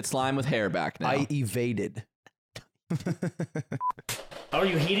episode. Let's get Slime with hair back now. I evaded. Are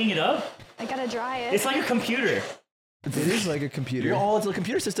you heating it up? I gotta dry it. It's like a computer. It is like a computer. You're all into the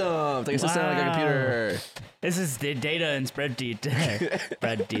computer system. It's like a system like a Wow. computer. This is the data and spreadsheet.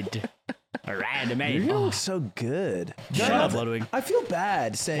 Spreadsheet. Alright, You're gonna look so good. Shut up, Ludwig. I feel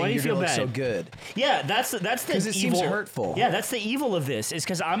bad saying Why do you you're feel gonna look bad? so good. Yeah, that's the 'Cause it evil. seems hurtful. Yeah, that's the evil of this. Is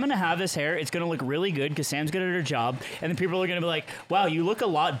because I'm gonna have this hair. It's gonna look really good because Sam's good at her job, and then people are gonna be like, "Wow, you look a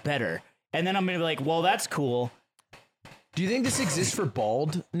lot better." And then I'm gonna be like, "Well, that's cool." Do you think this exists for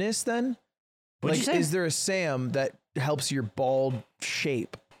baldness then? What'd you say? Is there a Sam that helps your bald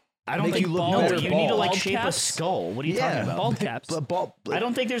shape? I don't make think you look no, better you need to like bald shape a caps? skull. What are you talking about? Bald caps. I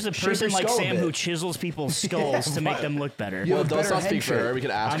don't think there's a Shape your person like skull a Sam bit. who chisels people's skulls to make right. them look better. You Well, have let's better not speak head for her. shape. We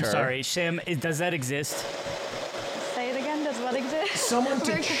could ask I'm her. sorry, Sam. Does that exist? Say it again. Does what exist? Someone to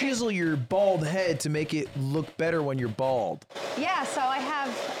Very- chisel your bald head to make it look better when you're bald. Yeah, so I have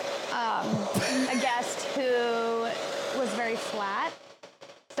a guest who was very flat,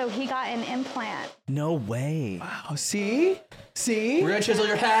 so he got an implant. No way. Oh, see? We're gonna chisel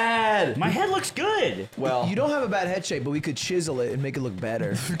your head. My head looks good. Well, You don't have a bad head shape, but we could chisel it and make it look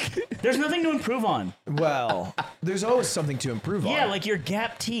better. There's nothing to improve on. Well, there's always something to improve on. Yeah, like your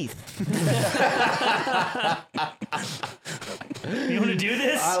gap teeth. You want to do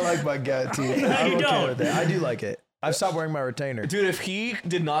this? I like my gut teeth. No, I'm you okay don't. with it. I do like it. I've stopped wearing my retainer. dude, if he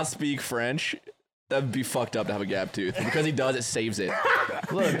did not speak French, that'd be fucked up to have a gap tooth. Because he does, it saves it.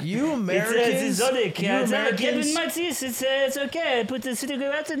 Look, you It's Americans, exotic. you It's Americans, Kevin Matisse. It's okay. I put the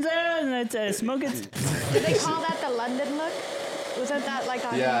cigarettes in there and smoke it. Did they call that the London look? Wasn't that like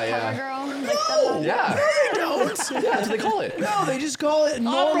on Yeah, yeah. CoverGirl? Like the London- Yeah. they don't. Yeah, that's what they call it. No, they just call it I'm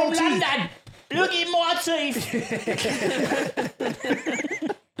normal from teeth. London. Look at my teeth.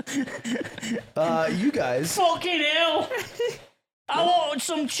 You guys, Fucking hell. I want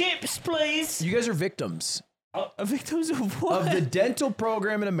some chips, please. you guys are victims Victims of what? of the dental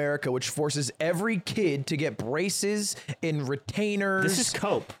program in America, which forces every kid to get braces and retainers. This is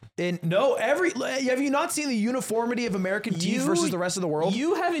cope. And no, have you not seen the uniformity of American teeth versus the rest of the world?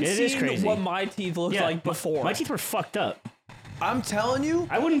 You haven't It is seen crazy. what my teeth looked like before. My teeth were fucked up. I'm telling you,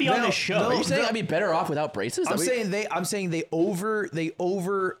 I wouldn't be on this show. Are you saying I'd be better off without braces? I'm saying they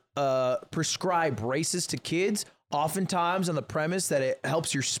over prescribe braces to kids, oftentimes on the premise that it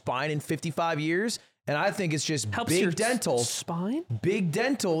helps your spine in 55 years. And I think it's just Helps your big dental spine.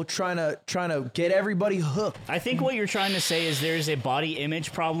 trying to get everybody hooked. I think what you're trying to say is there's a body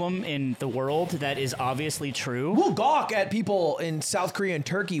image problem in the world that is obviously true. We'll gawk at people in South Korea and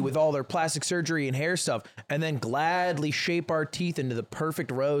Turkey with all their plastic surgery and hair stuff, and then gladly shape our teeth into the perfect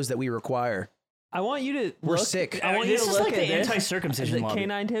rows that we require. I want you to. We're look, sick. I want This you to is look like at the this. anti-circumcision The lobby.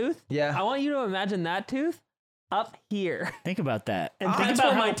 canine tooth. Yeah. I want you to imagine that tooth up here. Think about that. And think that's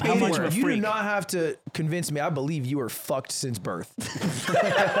about where my how teeth much were. of a You do freak. not have to convince me. I believe you are fucked since birth.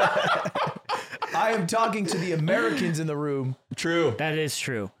 I am talking to the Americans in the room. True. That is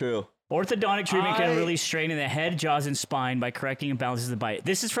true. True. Orthodontic treatment can I- really straighten the head, jaws, and spine by correcting and balances the bite.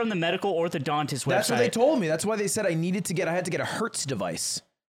 This is from the medical orthodontist website. That's what they told me. That's why they said I had to get a Hertz device.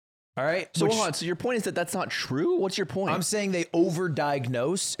 All right. So Which hold on. So your point is that that's not true? What's your point? I'm saying they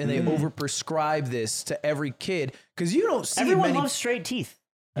overdiagnose and they overprescribe this to every kid because you don't see Everyone many. loves straight teeth.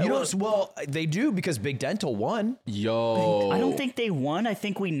 You don't. Well, they do because Big Dental won. Yo. I don't think they won. I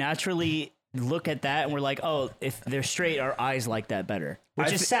think we naturally look at that and we're like, oh, if they're straight, our eyes like that better,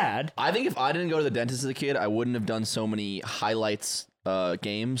 which is sad. I think if I didn't go to the dentist as a kid, I wouldn't have done so many highlights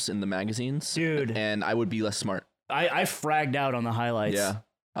games in the magazines. Dude. And I would be less smart. I fragged out on the highlights. Yeah.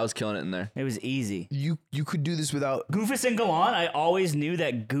 I was killing it in there. It was easy. You could do this without Goofus and Gallant, I always knew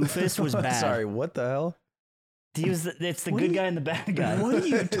that Goofus was bad. Sorry, what the hell? It's the good guy and the bad guy. What are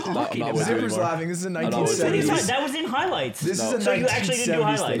you talking not about? with you Zipper's anymore. laughing. This is a not with you 1970s. That was in highlights. This is a So you actually didn't do 1970s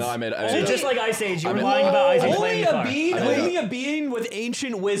highlights. thing. No, I made So it. just like Ice Age, you I were mean- lying about Ice Age playing Only the a car. bean, I know. only a bean with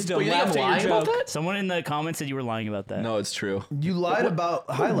ancient wisdom But you think laughed I'm at lying your about joke. that? Someone in the comments said you were lying about that. No, it's true. You lied about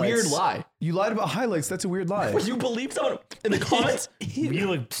highlights. Weird lie. You lied about highlights. That's a weird lie. You believe someone in the comments? You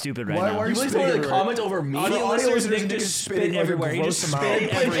look stupid right Why now. are You believe someone in the comments over me? Audio audio listeners, listeners, Nick Nick just is spit spitting like a everywhere. He just gross amount. spit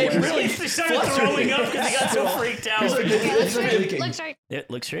It everywhere. really He started throwing up because he got so freaked out. Okay, look straight. Look straight. It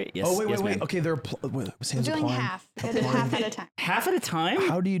looks straight. Yes. Oh wait, yes, wait, wait. ma'am. Okay, they're Sam's Doing applying. half. I did half at a time. Half at a time?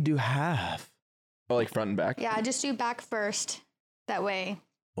 How do you do half? Oh, like front and back? Yeah, I just do back first. That way,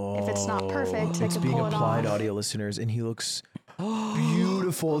 if it's not perfect, I It's can being pull it applied, off. audio listeners, and he looks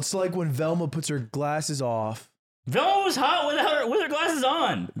beautiful. It's like when Velma puts her glasses off. Velma was hot with her glasses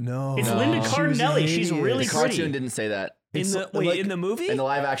on. No, It's No. Linda She was an Cardinelli. She's idiot. really The pretty. cartoon didn't say that. In It's the like- in the movie? And the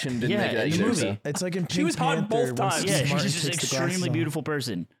live action didn't Yeah, make that in the either. movie. so- It's like in She Pink was hot Panther, both when times. Steve Yeah, she's Martin just an takes the glasses extremely off. beautiful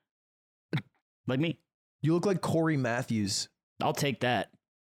person. Like me. You look like Corey Matthews. I'll take that.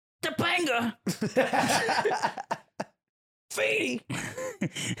 Topanga! Fady.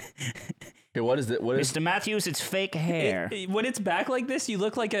 Okay, what is it? What is Mr. Matthews, it's fake hair. When it's back like this, you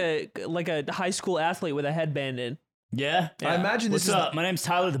look like a high school athlete with a headband in. Yeah? I imagine What's this is. up? My name's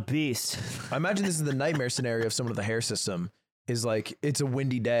Tyler the Beast. I imagine this is the nightmare scenario of someone with a hair system. Is like it's a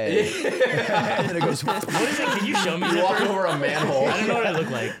windy day, and then it goes. What is it? Can you show me? You walk Zipper? over a manhole. I don't know what I look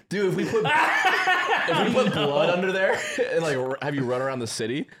like. Dude, if we put blood under there and like have you run around the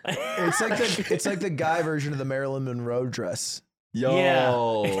city, It's like the guy version of the Marilyn Monroe dress. yo,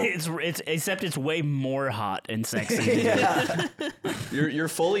 Yeah. It's except it's way more hot and sexy. you're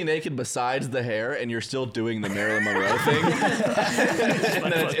fully naked besides the hair, and you're still doing the Marilyn Monroe thing,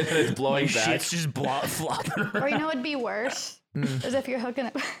 and then it's blowing Like back. shit's just flopping around. Or you know what'd be worse? Is if you're hooking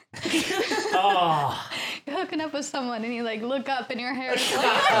up, Oh, you're hooking up with someone and you like look up and your hair is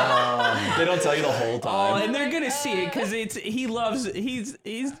like, They don't tell you the whole Oh, time. and they're gonna see it because he loves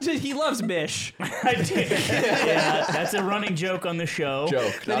Mish. I did. Yeah, that's a running joke on the show.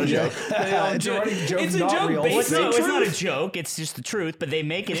 Joke, not a joke. It's a running joke, It's a not joke real. based No, on it's not a truth. joke. It's just the truth. But they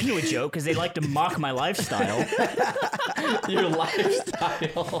make it into a joke because they like to mock my lifestyle Your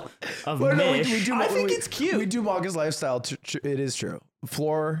lifestyle. of Well, no, Mish. I think it's cute. We do mock his lifestyle. It is true.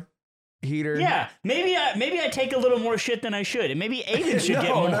 Floor, heater. Yeah, maybe I take a little more shit than I should, and maybe Aiden should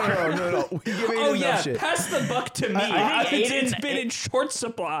get more. No. We give Aiden Oh enough yeah, shit. pass the buck to me. I think It's Aiden- been in short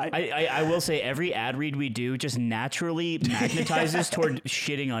supply. I will say every ad read we do just naturally magnetizes toward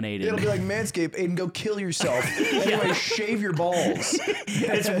shitting on Aiden. It'll be like Manscaped. Aiden, go kill yourself. Anyway, shave your balls.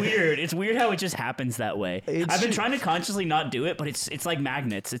 It's weird. It's weird how it just happens that way. It's I've been ju- trying to consciously not do it, but it's like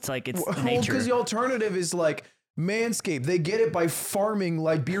magnets. It's like it's Well, nature. because the alternative is like Manscaped. They get it by farming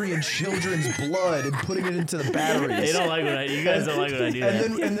Liberian children's blood and putting it into the batteries. They don't like when you guys don't like when I do that.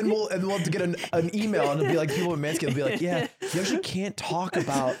 And then we'll have to get an email and it'll be like people at Manscaped will be like, yeah, you actually can't talk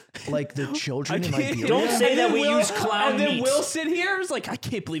about like the children in Liberia. Don't say And that then we use clown And then meat. Will sit here is like, I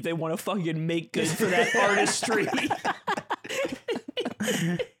can't believe they want to fucking make good for that artistry.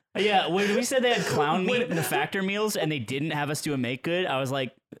 Yeah, when we said they had clown meat in the factor meals and they didn't have us do a make good, I was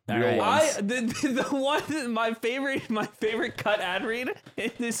like, all Real right. one. The one my favorite cut ad read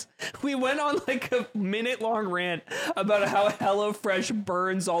is we went on like a minute long rant about how HelloFresh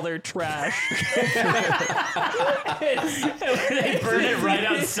burns all their trash. They burn it right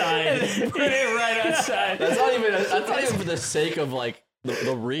outside. Burn it right outside. That's not even for the sake of like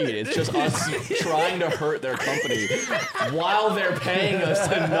the read. It's just us trying to hurt their company while they're paying us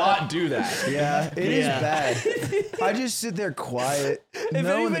to not do that. Yeah, it is Yeah. bad. I just sit there quiet,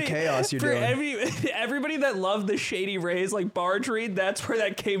 knowing the chaos you're for doing. Everybody that loved the Shady Rays like barge read, that's where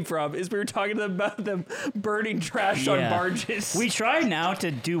that came from. Is we were talking to them about them burning trash on Yeah. barges. We try now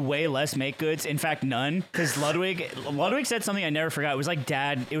to do way less make goods. In fact, none. Because Ludwig said something I never forgot. It was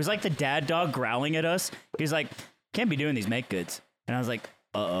like the dad dog growling at us. He was like, can't be doing these make goods. And I was like,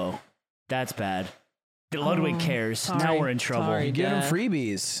 uh-oh, that's bad. Ludwig cares. Now we're in trouble. sorry. Give them Yeah.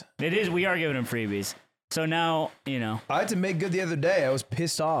 freebies. It is. We are giving him freebies. So now, I had to make good the other day. I was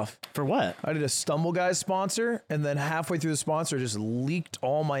pissed off. for what? I did a Stumble Guys sponsor, and then halfway through the sponsor, just leaked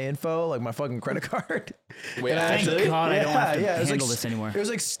all my info, like my fucking credit card. Wait, Thank God I don't have to it was handle like, this anymore. It was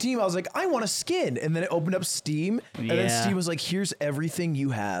like Steam. I was like, I want a skin. And then it opened up Steam. And then Yeah. Steam was like, here's everything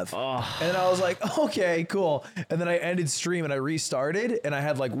you have. Oh. And I was like, okay, cool. And then I ended stream and I restarted and I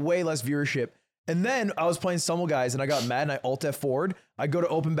had like way less viewership. And then I was playing Stumble Guys and I got mad and I Alt F4'd. I go to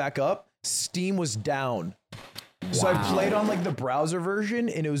open back up. Steam was down. So I played on like the browser version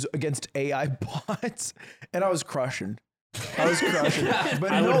and it was against AI bots and I was crushing. But I would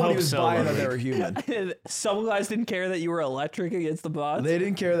nobody hope was so, buying that Ludwig. they were human. Some guys didn't care that you were electric against the bots. They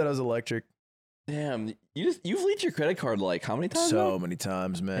didn't care that I was electric. Damn, you've leaked your credit card like how many times? So now? many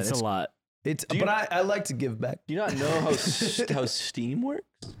times, man. It's a lot. But I like to give back. Do you not know how Steam works?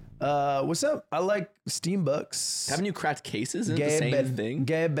 What's up? I like Steam Bucks. Haven't you cracked cases? Isn't it the same thing?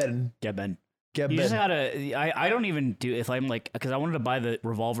 Gaben. Yeah, Ben. Gaben. You just gotta. I don't even do if I'm like because I wanted to buy the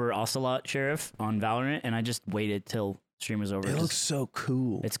revolver Ocelot Sheriff on Valorant and I just waited till stream was over. It looks so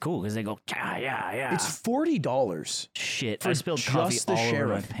cool. It's cool because they go yeah. It's $40. Shit. for I spilled just coffee the all over my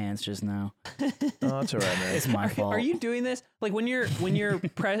sheriff. pants just now. Oh, that's all right, man. It's my fault. Are you doing this like when you're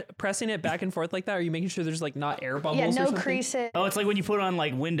pressing it back and forth like that? Are you making sure there's like not air bubbles? Yeah, or no something? creases. Oh, it's like when you put on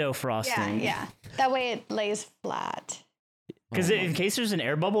like window frosting. Yeah. That way it lays flat. Because in case there's an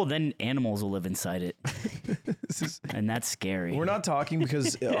air bubble, then animals will live inside it, This is- and that's scary. we're not talking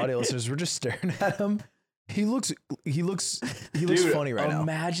because audio listeners, we're just staring at him. He looks Dude, funny right now.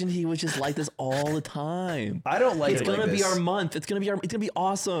 Imagine he was just like this all the time. I don't like It's it gonna like be this. our month. It's gonna be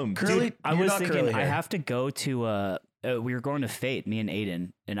awesome. Curly, Dude, I you're was not thinking curly I hair. have to go to. We were going to Fate, me and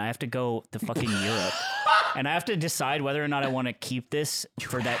Aiden, and I have to go to fucking Europe, and I have to decide whether or not I want to keep this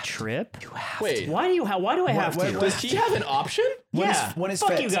for that trip. Wait, Why do I have to? does he have an option? when is fuck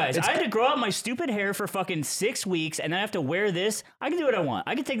Fate? you guys. It's- I had to grow out my stupid hair for fucking 6 weeks, and then I have to wear this. I can do what I want.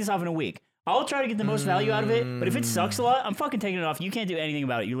 I can take this off in a week. I'll try to get the most value out of it, but if it sucks a lot, I'm fucking taking it off. You can't do anything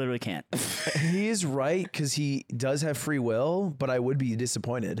about it. You literally can't. He is right because he does have free will, but I would be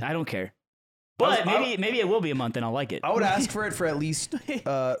disappointed. I don't care. But maybe it will be a month and I'll like it. I would ask for it for at least 3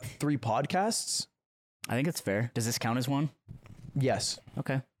 podcasts. I think it's fair. Does this count as one? Yes.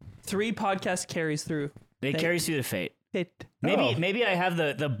 Okay. 3 podcasts carries through. It carries through to Fate. It. Maybe I have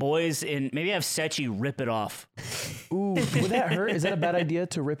the boys in. Maybe I have Sechi rip it off. Ooh, would that hurt? Is that a bad idea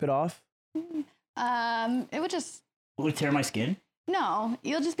to rip it off? It would just Will it tear my skin? no.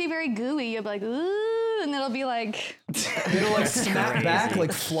 You'll just be very gooey. You'll be like, ooh, and it'll be like, It'll like snap back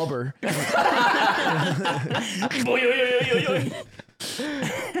like flubber.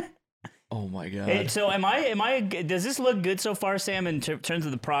 Oh my god. Hey, so am I? Does this look good so far, Sam? In terms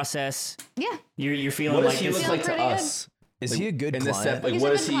of the process, yeah. You're feeling What like does he this? look Feel like to pretty good. us? Is he a good in this client? set? Like, He's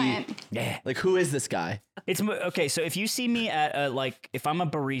what a is good he? client. Yeah. Like, who is this guy? It's okay. So if you see me at like if I'm a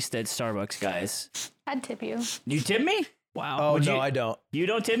barista at Starbucks, guys, I'd tip you. you tip me? Wow. Oh Would no, you- I don't. You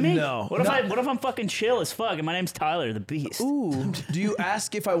don't tip me? No. What if I'm fucking chill as fuck and my name's Tyler the Beast? Ooh, do you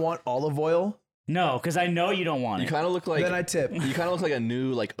ask if I want olive oil? No, because I know you don't want You it. kind of look like Then I tip. you kind of look like a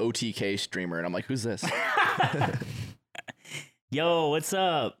new like OTK streamer, and I'm like, who's this? Yo, what's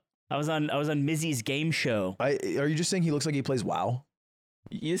up? I was on Mizzy's game show. Are you just saying he looks like he plays WoW?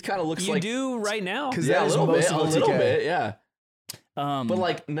 He just kind of looks You like do right now. Because yeah, that a is little most bit, of a little OTK. bit, yeah. But But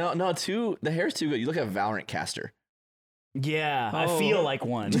like, no, the hair's too good. You look like a Valorant caster. yeah, I Oh. feel like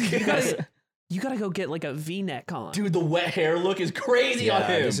one. You gotta go get like a V-neck on. Dude, the wet hair look is crazy on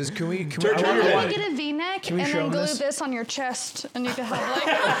him. This is. Can we? Turn I your wonder head. why- Get a V-neck Can we and show then him glue this? this on your chest, and you can have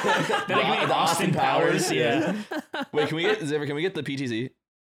like. Then I can be Austin Powers. Yeah. Wait, can we get Ziver? Can we get the PTZ?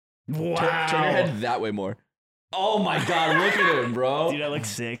 Wow. Turn your head that way more. Oh my god, look at him, bro. Dude, I look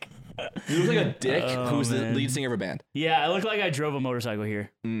sick. You look like a dick Oh, who's the man. lead singer of a band. Yeah, I look like I drove a motorcycle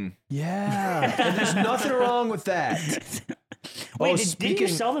here. Yeah, and there's nothing wrong with that. Wait, did you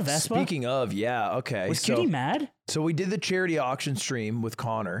sell the Vespa? Speaking of, yeah, okay. Was so, Cutie mad? so we did the charity auction stream with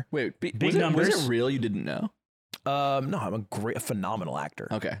Connor. Wait, Big was numbers. it real? You didn't know? No, I'm a phenomenal actor.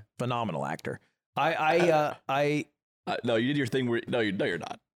 Okay. Phenomenal actor. No, you did your thing where no, you're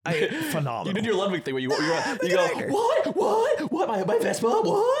not. Phenomenal. You did your Ludwig thing where you go, what? My Vespa?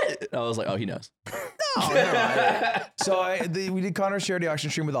 What? I was like, oh, he knows. So we did Connor's charity auction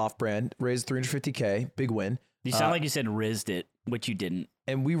stream with Off Brand, raised $350K, big win. You sound like you said rizzed it, which you didn't.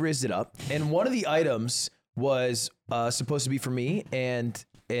 And we rizzed it up. And one of the items was supposed to be for me, and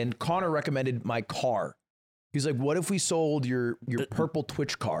Connor recommended my car. He's like, what if we sold your purple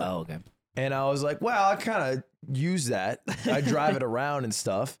Twitch car? Oh, okay. And I was like, well, I kind of use that. I drive it around and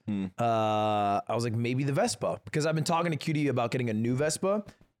stuff. I was like, maybe the Vespa, because I've been talking to QD about getting a new Vespa,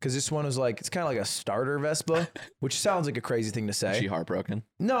 because this one was like, it's kind of like a starter Vespa, which sounds like a crazy thing to say. Is she heartbroken?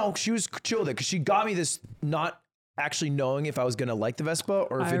 No, she was chill with it because she got me this not actually knowing if I was going to like the Vespa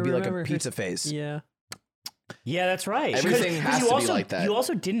or if it'd be like a pizza phase. Yeah. Yeah, that's right. Everything has to be like that. You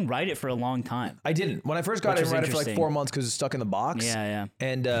also didn't ride it for a long time. I didn't. When I first got it, I Which is ride it for like interesting. 4 months because it's stuck in the box. Yeah.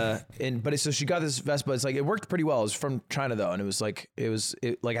 So she got this Vespa. It's like, it worked pretty well. It was from China though. And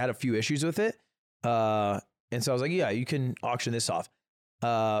it had a few issues with it. And so I was like, yeah, you can auction this off.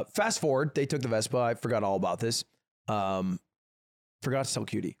 Fast forward, they took the Vespa. I forgot all about this. Forgot to tell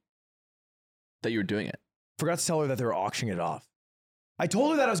Cutie. That you were doing it. Forgot to tell her that they were auctioning it off. I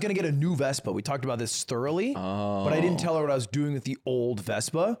told her that I was going to get a new Vespa. We talked about this thoroughly, but I didn't tell her what I was doing with the old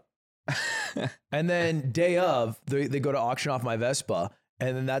Vespa. And then day of, they go to auction off my Vespa,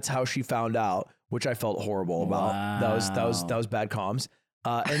 and then that's how she found out, which I felt horrible about. Wow. That was bad comms.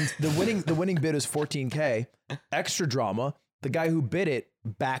 And the winning bid was $14K. Extra drama. The guy who bid it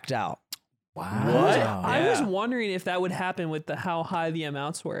backed out. Wow. I was Yeah. wondering if that would happen with how high the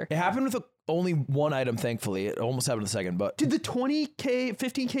amounts were. It happened with only one item, thankfully. It almost happened the second, but Did the 20K,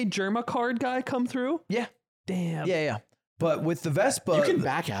 15K Germa card guy come through? yeah. Damn. Yeah. But with the Vespa, You can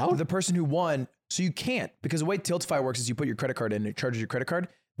back out? the person who won, so you can't, because the way Tiltify works is you put your credit card in, it charges your credit card.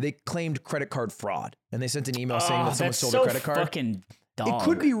 They claimed credit card fraud, and they sent an email saying that someone that's stole so their credit card. fucking dog. It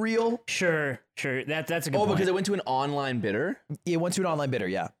could be real. Sure. That's a good Oh, point. because it went to an online bidder? It went to an online bidder,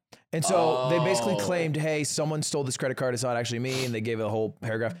 yeah. And so they basically claimed, hey, someone stole this credit card. It's not actually me. And they gave it a whole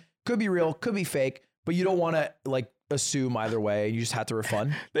paragraph. Could be real, could be fake, but you don't want to like assume either way. You just have to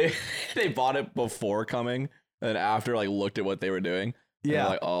refund. They bought it before coming, and after like looked at what they were doing. And Yeah. they're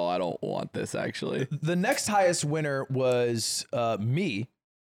like, oh, I don't want this actually. The next highest winner was me.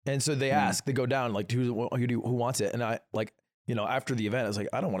 And so they ask, they go down like, who wants it? And I like, after the event, I was like,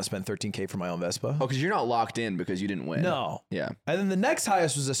 I don't want to spend $13K for my own Vespa. Oh, because you're not locked in because you didn't win. No. Yeah. And then the next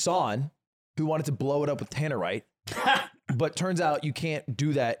highest was Asan, who wanted to blow it up with tannerite. But turns out you can't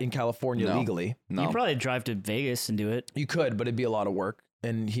do that in California No. legally. No. You probably drive to Vegas and do it. You could, but it'd be a lot of work.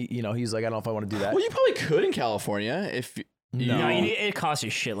 And he's like, I don't know if I want to do that. Well, you probably could in California if you. No. No, it costs you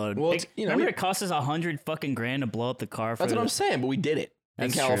a shitload. Well, it's- remember it costs us $100 fucking grand to blow up the car. For That's what I'm saying, but we did it in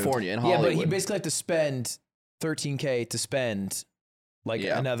That's true. California, in Yeah, Hollywood. but he basically had to spend $13K to spend like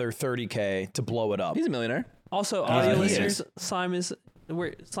Yeah. another $30K to blow it up. He's a millionaire. Also, he audio is. listeners,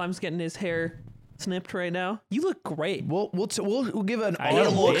 Slime's getting his hair snipped right now. You look great. We'll give an I It know,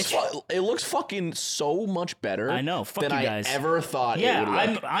 audible. looks, bitch. it looks fucking so much better. I know. Fuck than you guys. I ever thought. Yeah, it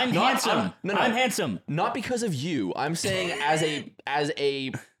would look. I'm Not- handsome. no, I'm handsome. Not because of you. I'm saying as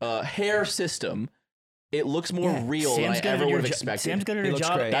a hair system, it looks more real than I good at ever your would have jo- expected. Sam's good at It her looks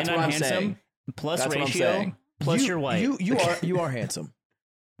job, great. and That's what I'm I'm handsome. saying. Plus That's what I'm ratio. saying. Plus you're white. You are handsome.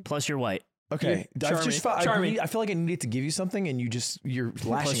 Plus you're white. Okay, Charming. I feel like I needed to give you something, and you're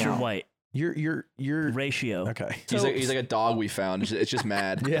lashing Plus you're out. white. You're Ratio. okay. He's like a dog we found. It's just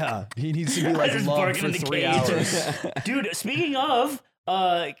mad. Yeah, he needs to be like Just loved barking for in the 3 cage. hours. Dude, speaking of,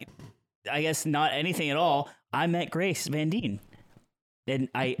 I guess not anything at all. I met Grace Van Dien, and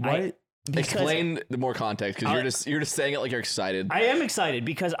I Explain the more context because you're just saying it like you're excited. I am excited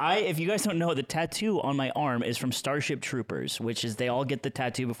because if you guys don't know, the tattoo on my arm is from Starship Troopers, which is they all get the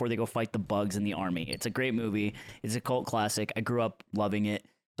tattoo before they go fight the bugs in the army. It's a great movie. It's a cult classic. I grew up loving it.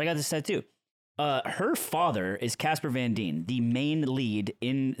 So I got this tattoo. Her father is Casper Van Dien, the main lead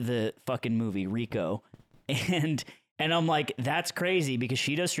in the fucking movie Rico. And I'm like, that's crazy because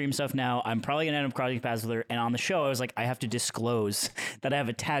she does stream stuff now. I'm probably going to end up crossing paths with her. And on the show, I was like, I have to disclose that I have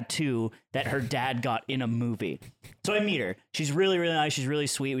a tattoo that her dad got in a movie. So I meet her. She's really, really nice. She's really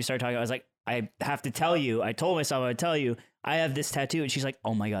sweet. We started talking. I was like, I have to tell you. I told myself I would tell you. I have this tattoo. And she's like,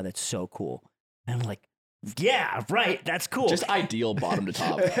 oh my God, that's so cool. And I'm like, yeah, right. That's cool. Just ideal bottom to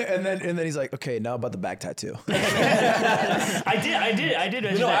top. and then he's like, okay, now about the back tattoo. I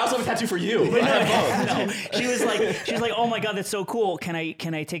did. No, I also have a tattue for you. I have both. No, she was like, oh my God, that's so cool. Can I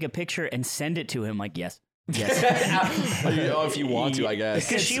take a picture and send it to him? Like, yes. If you want to, I guess.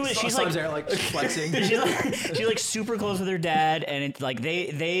 Because she's like, there like flexing. she's like super close with her dad, and it's like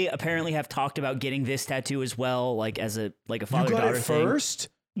they apparently have talked about getting this tattoo as well, like as a You father got daughter it thing. first?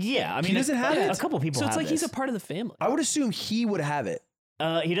 Yeah, I mean, doesn't have a it? couple people. So it's have like he's a this. part of the family. I would assume he would have it.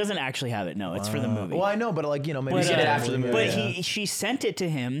 He doesn't actually have it. No, it's for the movie. Well, I know, but like, maybe But, he did it uh, after the movie. But yeah. she sent it to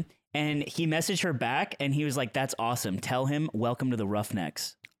him, and he messaged her back, and he was like, "That's awesome. Tell him welcome to the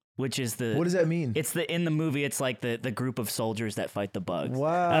Roughnecks," which is the What does that mean? It's in the movie. It's like the group of soldiers that fight the bugs.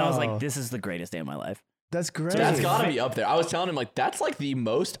 Wow. And I was like, this is the greatest day of my life. That's great. That's got to be up there. I was telling him, like, that's like the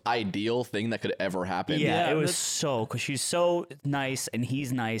most ideal thing that could ever happen. Yeah, Yeah, it was so, because she's so nice and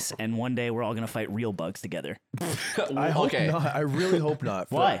he's nice, and one day we're all going to fight real bugs together. I hope not. I really hope not.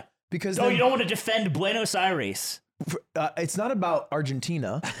 Why? Because Oh, you don't want to defend Buenos Aires. it's not about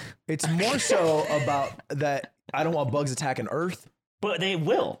Argentina. It's more so about that I don't want bugs attacking Earth. But they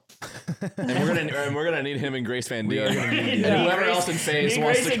will. And we're gonna need him and Grace Van Dien. And And whoever else in FaZe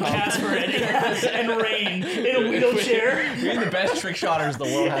wants to and come. Casper and Rain in a wheelchair. You're the best trick shotters the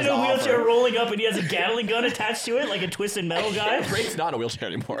world has In to a wheelchair offer. rolling up, and he has a Gatling gun attached to it, like a twisted metal guy. Grace's not in a wheelchair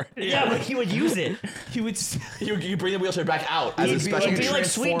anymore. Yeah, but he would use it. He would. You bring the wheelchair back out as a It'd be special it'd be trick. like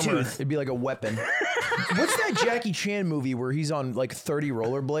Sweet transformer. Tooth. It'd be like a weapon. What's that Jackie Chan movie where he's on like 30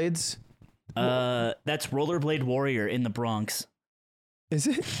 rollerblades? That's Rollerblade Warrior in the Bronx. Is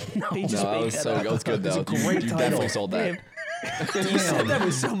it? He just No, made that was good It's though. a great You title. definitely sold that. You said that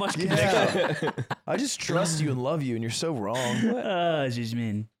with so much conviction. Yeah. I just trust you and love you, and you're so wrong.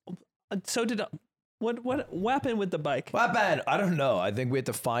 Jasmine. So did what happened with the bike? What bad? I don't know. I think we have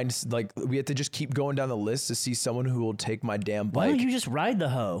to find we have to just keep going down the list to see someone who will take my damn Why bike. don't you just ride the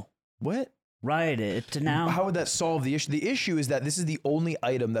hoe? What? Ride it now. How would that solve the issue? The issue is that this is the only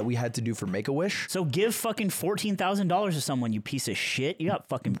item that we had to do for Make-A-Wish. So give fucking $14,000 to someone, you piece of shit. You got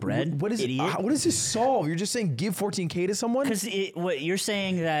fucking bread. What is it? idiot? What does this solve? You're just saying give $14K to someone? Because what you're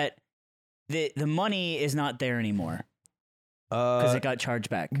saying that the money is not there anymore because it got charged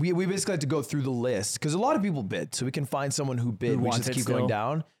back. We basically have to go through the list because a lot of people bid, so we can find someone who bid. Who We wants just it keep still. going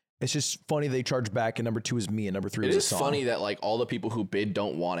down. It's just funny they charge back, and number 2 is me, and number 3 It is a is song. funny that like all the people who bid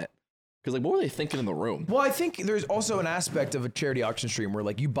don't want it. Because like, what were they thinking in the room? Well, I think there's also an aspect of a charity auction stream where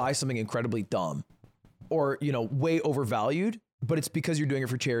like you buy something incredibly dumb or, way overvalued, but it's because you're doing it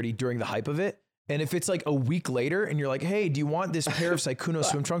for charity during the hype of it. And if it's like a week later and you're like, hey, do you want this pair of Saikuno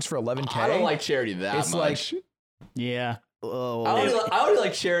swim trunks for $11K? I don't like charity that It's much. Yeah. Oh, I only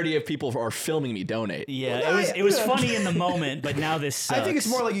like charity if people are filming me donate. Yeah, Well, it was funny in the moment, but now this sucks. I think it's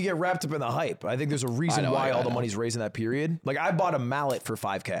more like you get wrapped up in the hype. I think there's a reason I why all the know. money's raised in that period. Like I bought a mallet for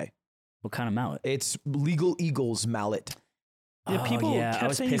 $5K. What kind of mallet? It's Legal Eagles mallet. Yeah, Oh, people yeah, I kept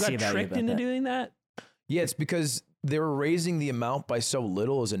was saying you pissy got about you tricked about into that. doing that. Yeah, it's because they were raising the amount by so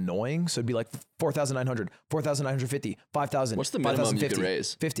little is annoying. So it'd be like 4,900, 4,950, 5,000. What's the minimum you could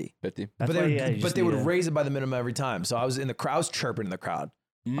raise? 50. 50. That's But why, they, yeah, you but just they would need a- raise it by the minimum every time. So I was in the crowd, I was chirping in the crowd.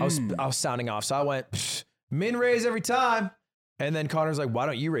 I was sounding off. So I went, min raise every time. And then Connor's like, why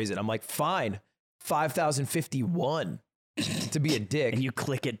don't you raise it? I'm like, fine, 5,051 to be a dick. and you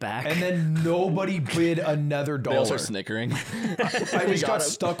click it back. And then nobody bid another They all dollar. start snickering. I just got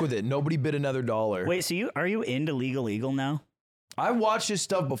stuck with it. Nobody bid another dollar. Wait, so are you into Legal Eagle now? I watched this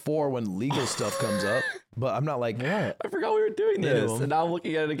stuff before when legal stuff comes up, but I'm not like, yeah. I forgot we were doing Into this. them. And now I'm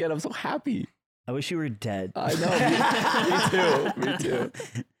looking at it again. I'm so happy. I wish you were dead. I know. Me too.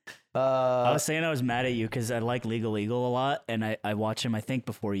 I was saying I was mad at you because I like Legal Eagle a lot, and I watch him, I think,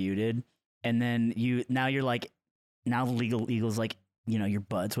 before you did. And then you're like, now Legal Eagle's like, you're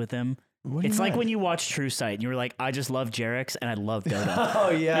buds with him. What do you It's like mean? when you watch True Sight and you were like, I just love Jerax and I love Dota. Oh,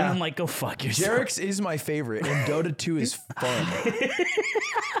 And yeah. I'm like, go fuck yourself. Jerax is my favorite, and Dota 2 is fun.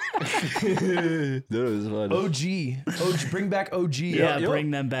 That was fun. OG, bring back OG. Yeah, You know bring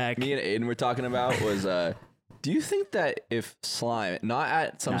them back. Me and Aiden were talking about was, do you think that if Slime, not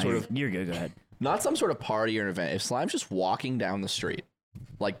at some Nah, sort you're, of, you're good. Go ahead. not some sort of party or event, if Slime's just walking down the street,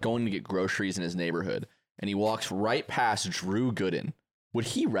 like going to get groceries in his neighborhood, and he walks right past Drew Gooden, would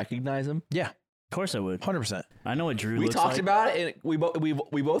he recognize him? Yeah, Of course I would. 100%. I know what Drew We looks talked like. about it, and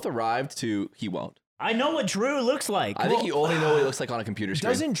we both arrived to he won't. I know what Drew looks like. I think you only know what he looks like on a computer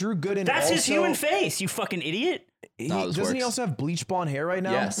screen. Doesn't Drew Gooden That's also, his human face, you fucking idiot. No, this doesn't he works. also have bleach blonde hair right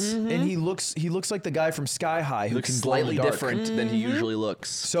now? Yes. And he looks like the guy from Sky High who He looks can glow in the slightly dark. different than he usually looks.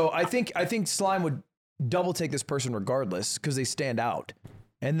 So I think Slime would double take this person regardless because they stand out,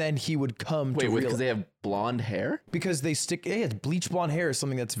 and then he would come Wait, to because they have blonde hair? because they stick. Yeah, it's bleach blonde hair is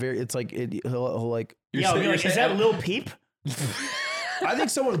something that's very. It's like he'll like. You're Yeah, I'll be saying- like, you're is that saying- Lil Peep? I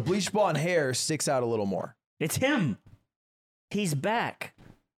think someone with bleach blonde hair sticks out a little more. It's him. He's back.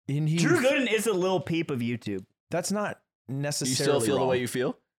 And he, Drew Gooden is a Lil Peep of YouTube. That's not You necessarily. still feel wrong. the way you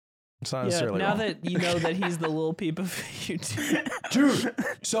feel? It's not Yeah, necessarily now wrong. that you know that he's the little peep of YouTube. Dude,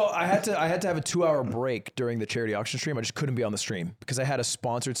 so I had to have a 2-hour break during the charity auction stream. I just couldn't be on the stream because I had a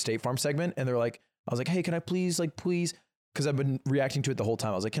sponsored State Farm segment, and they're like, I was like, hey, can I please, because I've been reacting to it the whole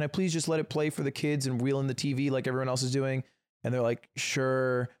time. I was like, can I please just let it play for the kids and reel in the TV like everyone else is doing? And they're like,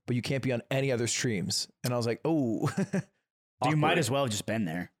 sure, but you can't be on any other streams. And I was like, oh. You might Awkward. as well have just been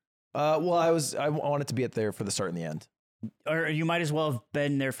there. Well, I wanted to be at there for the start and the end. Or you might as well have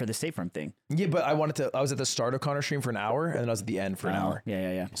been there for the State Farm thing. Yeah, but I was at the start of Connor stream for an hour, and then I was at the end for an hour.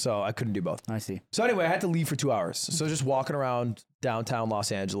 Yeah. So I couldn't do both. I see. So anyway, I had to leave for 2 hours. So just walking around downtown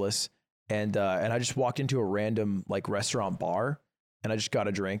Los Angeles, and I just walked into a random like restaurant bar, and I just got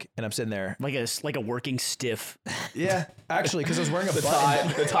a drink, and I'm sitting there Like a working stiff. Yeah, actually, because I was wearing a The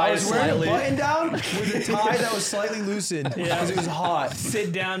tie I is was wearing slightly. a button down with a tie that was slightly loosened because it was hot.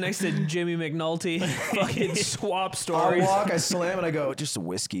 Sit down next to Jimmy McNulty. Fucking swap I stories. walk, I slam, and I go, just a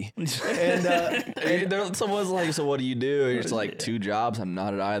whiskey. And Someone's like, so what do you do? And you're just like, 2 jobs. I'm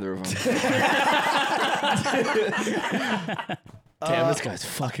not at either of them. Damn, this guy's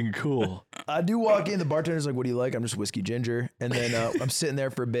fucking cool. I do walk in. The bartender's like, what do you like? I'm just whiskey ginger. And then I'm sitting there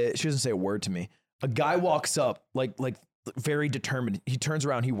for a bit. She doesn't say a word to me. A guy walks up, like very determined. He turns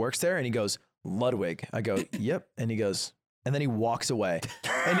around. He works there, and he goes, Ludwig. I go, yep. And he goes, and then he walks away.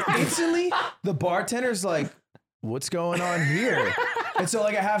 And instantly, the bartender's like, what's going on here? And so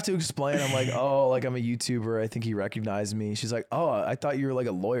like I have to explain. I'm like, oh, like I'm a YouTuber. I think he recognized me. She's like, oh, I thought you were like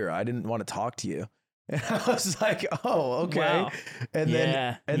a lawyer. I didn't want to talk to you. And I was like, oh, okay. Wow. And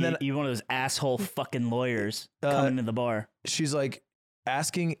then you one of those asshole fucking lawyers coming to the bar. she's like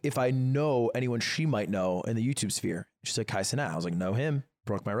asking if I know anyone she might know in the YouTube sphere. She's like, Kai Cenat. I was like, know him.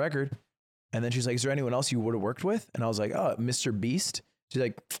 Broke my record. And then she's like, is there anyone else you would have worked with? And I was like, oh, Mr. Beast. She's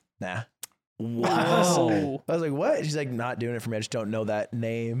like, nah. Whoa. I was like, what? She's like, not doing it for me. I just don't know that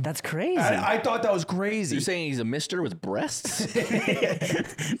name. That's crazy. I thought that was crazy. You're saying he's a mister with breasts?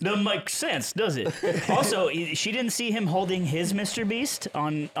 Doesn't make sense, does it? Also, she didn't see him holding his Mr. Beast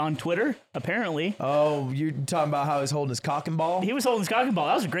on Twitter, apparently. Oh, you're talking about how he's holding his cock and ball? He was holding his cock and ball.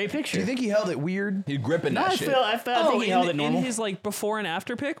 That was a great picture. Do you think he held it weird? He's gripping No, that I shit. think he held it normal. In his like before and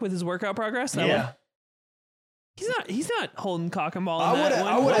after pic with his workout progress. That one? He's not holding cock and ball. I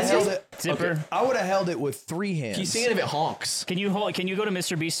would have held it. Zipper. Okay, I would have held it with 3 hands. He's saying if it honks. Can you go to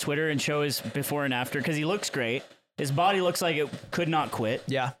Mr. Beast's Twitter and show his before and after? Because he looks great. His body looks like it could not quit.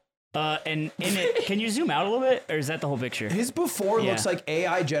 Yeah. And in it, can you zoom out a little bit, or is that the whole picture? His before Yeah. looks like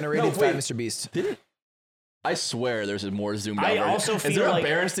AI generated No, Fat wait. Mr. Beast. I swear there's a more zoomed out I version. also Is feel there like- a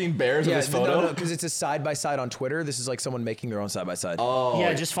Berenstein Bears of this photo? No, because it's a side by side on Twitter. This is like someone making their own side by side. Oh,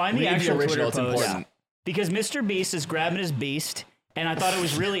 Yeah, just find we the need actual original. Twitter It's post. important. Because Mr. Beast is grabbing his beast, and I thought it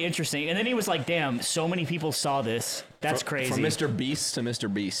was really interesting. And then he was like, "Damn, so many people saw this. That's crazy." From Mr. Beast to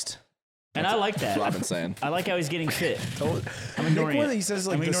Mr. Beast. and I like That's what I've that. been saying. I like how he's getting fit. I'm Nick, ignoring when it. he says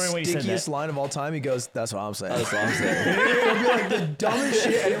like I'm the ignoring when he said stinkiest that. line of all time, he goes, "That's what I'm saying." That's what I'm saying. It'll be like the dumbest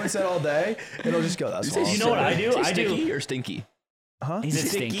shit anyone said all day, and he'll just go, "That's what I'm You know what I do? Is he I do. sticky or stinky? Huh? He said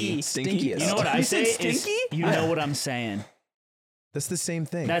stinky. Stinkiest. You know what I You say? said Is, stinky? you know what I'm saying. That's the same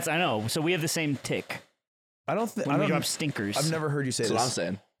thing. I know. So we have the same tick I don't think. when I we don't. drop stinkers. I've never heard you say That's what I'm this.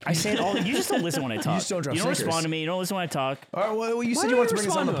 saying. I say it all. You just don't listen when I talk. just don't drop You don't stinkers. respond to me. You don't listen when I talk. All right. Well, you Why said don't you wanted you to bring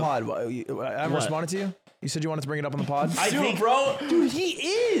this on the respond pod. I haven't What? responded to you. You said you wanted to bring it up on the pod. I think, bro, Dude, he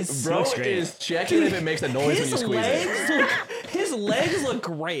is. bro looks great. is checking if it makes a noise when you squeeze it. His legs look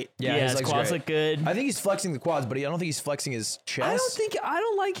great. yeah, his his legs quads great. look good. I think he's flexing the quads, but I don't think he's flexing his chest. I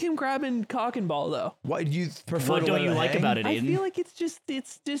don't like him grabbing cock and ball though. What do you prefer? What to don't let you it like hang? about it, I Aiden? feel like it's just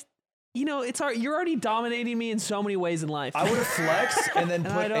you're already dominating me in so many ways in life. I would have flexed and then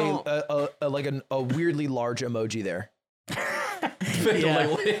And I put don't. a weirdly large emoji there.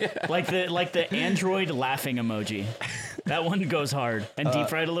 Yeah. like the Android laughing emoji. That one goes hard and deep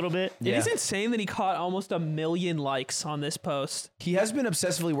fried a little bit. It is insane that he caught almost 1 million likes on this post. He has been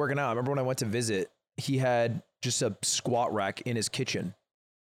obsessively working out. I remember when I went to visit, he had just a squat rack in his kitchen.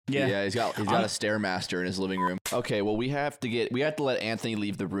 Yeah, he's got a Stairmaster in his living room. Okay, well we have to let Anthony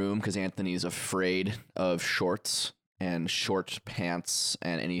leave the room because Anthony's afraid of shorts and short pants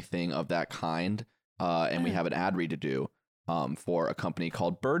and anything of that kind. And we have an ad read to do for a company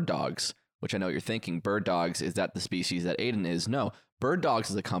called Bird Dogs, which I know what you're thinking. Bird Dogs, is that the species that Aiden is? No. Bird Dogs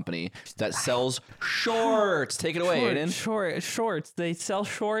is a company that sells shorts. Take it away, Aiden. Shorts. They sell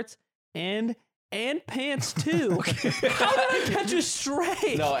shorts and pants too. How did I catch a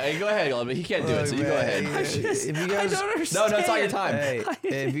stray? No, hey, go ahead, but he can't do it, so you go ahead. If you I guys, don't understand. No, it's not your time. hey,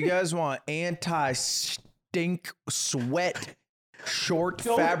 if you guys want anti-stink sweat short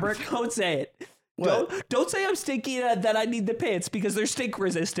fabric, Don't say it. What? Don't say I'm stinky that I need the pants because they're stink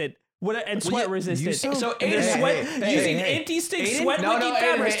resistant. And sweat resistant. sound- So Hey, Aiden, hey, hey, using hey, anti-stink Aiden? sweat No, wicking no, Aiden,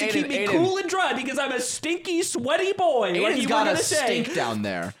 fabrics to Aiden, keep me Aiden. cool and dry because I'm a stinky, sweaty boy. Like Aiden's you got were a gonna say. stink down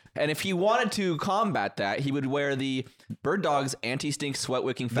there. And if he wanted to combat that, he would wear the Bird Dogs anti-stink sweat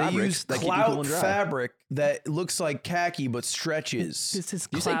wicking they fabrics use that keep people clout in dry. fabric that looks like khaki but stretches. This is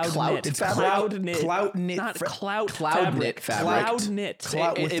You say cloud clout? knit. It's cloud knit. cloud knit Not fa- clout Cloud knit fabric. Cloud knit.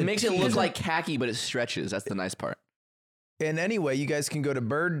 Clout with It the makes it T. look like khaki, but it stretches. That's the nice part. And anyway, you guys can go to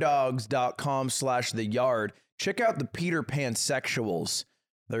birddogs.com/theyard. Check out the Peter Pan Sexuals.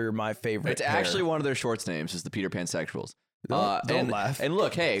 They're my favorite. It's actually one of their shorts names is the Peter Pan Sexuals. Don't laugh. And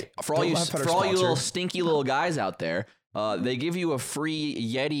look, hey, for all you sponsor. little stinky little guys out there, they give you a free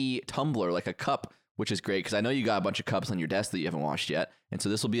Yeti tumbler, like a cup, which is great because I know you got a bunch of cups on your desk that you haven't washed yet, and so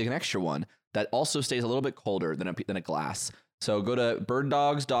this will be an extra one that also stays a little bit colder than a glass. So go to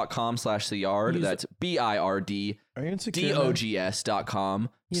birddogs.com/theyard. That's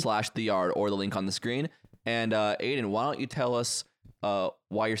birddogs.com/theyard, or the link on the screen. And Aiden, why don't you tell us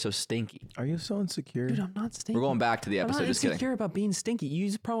why you're so stinky? Are you so insecure? Dude, I'm not stinky. We're going back to the episode. I'm not Just insecure kidding. about being stinky. You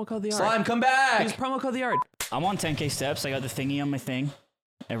use promo code the yard. Slime, come back. Use promo code the yard. I'm on 10K steps. I got the thingy on my thing.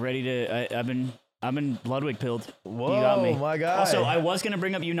 I'm ready to. I've been Ludwig pilled. Whoa, you got me. my guy. Also, I was gonna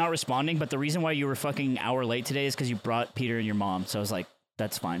bring up you not responding, but the reason why you were fucking hour late today is because you brought Peter and your mom. So I was like,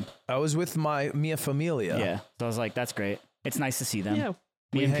 that's fine. I was with my Mia Familia. Yeah. So I was like, that's great. It's nice to see them. Yeah. Me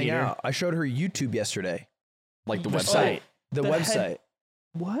We and hang Peter. out. I showed her YouTube yesterday. Like the The website. site. The The website. head-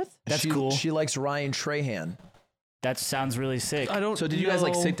 What? That's she, cool. She likes Ryan Trahan. That sounds really sick. I don't. So did you guys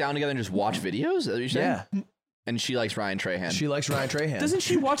like know. sit down together and just watch videos? Is that what you're saying? Yeah. And she likes Ryan Trahan. She likes Ryan Trahan. Doesn't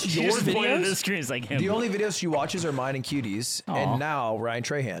she watch She your just pointed at the videos? screen. It's like him. The only videos she watches are mine and Cuties, Aw. and now Ryan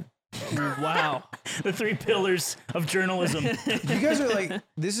Trahan. Wow. The 3 pillars of journalism. You guys are like,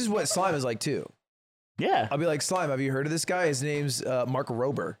 this is what Slime is like too. Yeah. I'll be like, Slime, have you heard of this guy? His name's Mark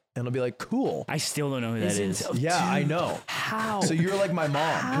Rober. And I'll be like, cool. I still don't know who that is. Yeah, I know. How? So you're like my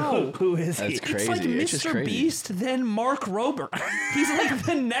mom. How? Who is he? That's crazy. It's like It's just Mr. crazy. Beast, then Mark Rober. He's like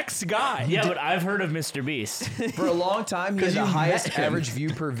the next guy. Yeah, but I've heard of Mr. Beast. For a long time, he had the you highest met him. average view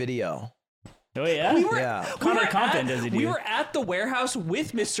per video. Oh yeah. We were, Yeah. What kind of content does he do? We were at the warehouse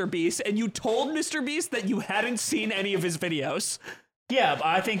with Mr. Beast, and you told Mr. Beast that you hadn't seen any of his videos. Yeah, but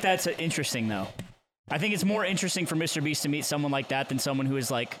I think that's interesting though. I think it's more interesting for Mr. Beast to meet someone like that than someone who is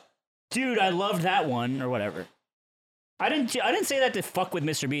like, dude, I loved that one or whatever. I didn't say that to fuck with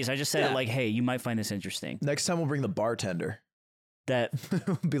Mr. Beast. I just said it like, hey, you might find this interesting. Next time we'll bring the bartender. That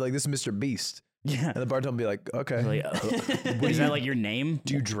Be like, this is Mr. Beast. yeah. And the bartender will be like, okay. Like, is that like your name?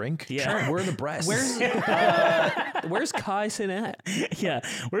 Do you drink? Yeah. Sure. Where are the breasts? Where's Kai Sinet? Yeah.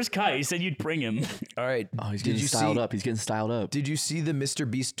 Where's Kai? You said you'd bring him. All right. Oh, he's Did getting you styled see- up. He's getting styled up. Did you see the Mr.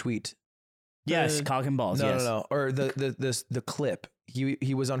 Beast tweet? Yes, cock and balls. No, yes. no. Or the clip.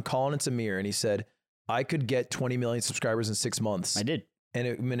 He was on Colin and Samir, and he said, I could get 20 million subscribers in 6 months. I did. And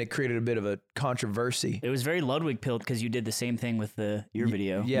it created a bit of a controversy. It was very Ludwig pilled because you did the same thing with your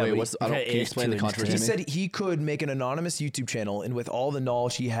video. Yeah, Wait, but what's? I don't. Okay, Can you it's explain the too controversy? he to me? said he could make an anonymous YouTube channel and with all the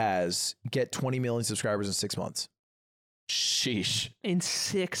knowledge he has, get 20 million subscribers in 6 months. Sheesh. In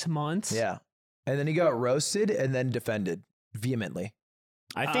 6 months? Yeah. And then he got roasted and then defended vehemently.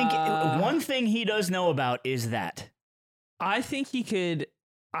 I think one thing he does know about is that. I think he could.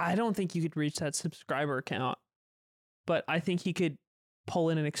 I don't think you could reach that subscriber count, but I think he could pull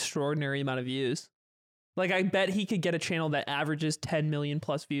in an extraordinary amount of views. Like, I bet he could get a channel that averages 10 million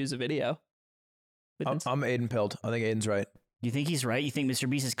plus views a video. I'm Aiden pilled. I think Aiden's right. You think he's right? You think Mr.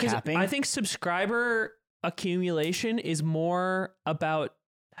 Beast is 'Cause capping? I think subscriber accumulation is more about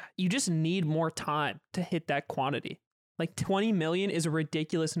you just need more time to hit that quantity. Like 20 million is a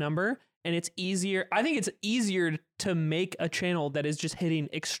ridiculous number, and it's easier. I think it's easier to make a channel that is just hitting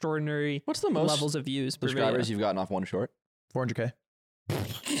extraordinary What's the most levels of views per subscribers video. you've gotten off one short? 400K.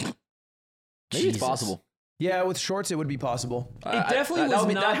 Maybe Jesus. it's possible. Yeah, with shorts, it would be possible. It definitely that was would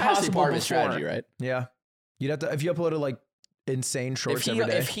be, not that has to be possible part of his before. strategy, right? Yeah. You'd have to, if you uploaded like insane shorts every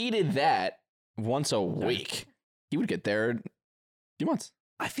day. If he did that once a week, he would get there in a few months.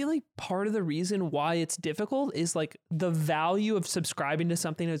 I feel like part of the reason why it's difficult is like the value of subscribing to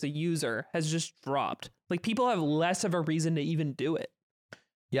something as a user has just dropped. Like, people have less of a reason to even do it.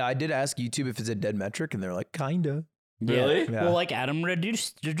 Yeah, I did ask YouTube if it's a dead metric, and they're like, kinda. Really? Yeah. Well, like Adam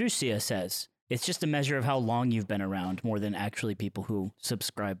Reducia says, it's just a measure of how long you've been around more than actually people who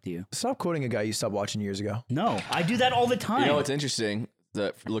subscribe to you. Stop quoting a guy you stopped watching years ago. No, I do that all the time. You know what's interesting?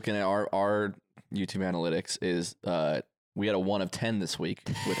 That looking at our YouTube analytics is we had a 1 of 10 this week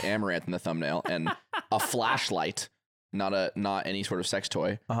with Amaranth in the thumbnail and a flashlight, not any sort of sex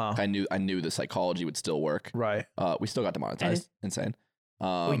toy. Uh-huh. I knew the psychology would still work. Right. We still got demonetized. Insane.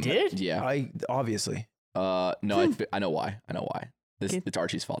 We did? Yeah. Obviously. No, I know why. It's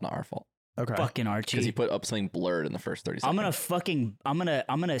Archie's fault, not our fault. Okay. Fucking Because he Archie. put up something blurred in the first 30 seconds. I'm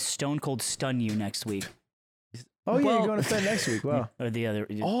gonna stone cold stun you next week. Oh, yeah, Well- you're going to Fed next week. Wow. Or the other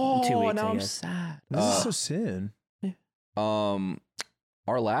 2 weeks. now I I'm guess. sad. This is so soon.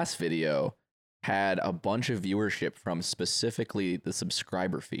 Our last video had a bunch of viewership from specifically the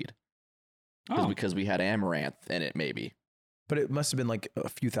subscriber feed. Oh. Because we had Amaranth in it, maybe. But it must have been like a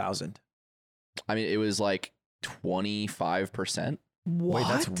few thousand. I mean, it was like 25%. What? Wait,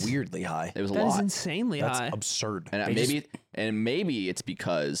 that's weirdly high. It was a That is lot. insanely That's high. absurd. And maybe it's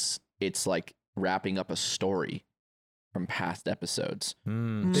because it's like wrapping up a story from past episodes.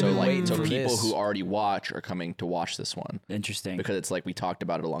 Mm. So They've been like, waiting so for people this. who already watch are coming to watch this one Interesting. because it's like we talked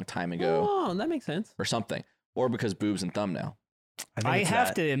about it a long time ago Oh, that makes sense. or something, or because boobs and thumbnail. think I it's have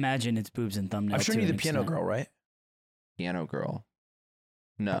that. to imagine it's boobs and thumbnail. I've shown to you the an piano extent. girl, right? Piano girl.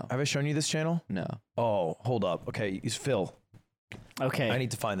 No, Have I shown you this channel? no. Oh, hold up. Okay, he's Phil. Okay. I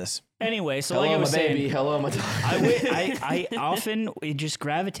need to find this. Anyway, so Hello, like I my was saying, baby. Hello, my. I often it just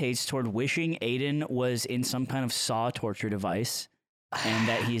gravitates toward wishing Aiden was in some kind of saw torture device, and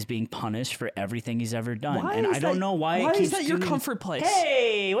that he's being punished for everything he's ever done. Why and is I don't that- know why. Why it keeps is that your doing- comfort place?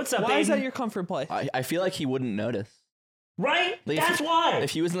 Hey, what's up, Why is Aiden? that your comfort place? I feel like he wouldn't notice. Right? Like, if That's he- why. If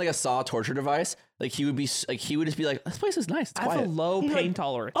he was in like a saw torture device, like he would just be like, this place is nice. It's I have a quiet. low He's pain like,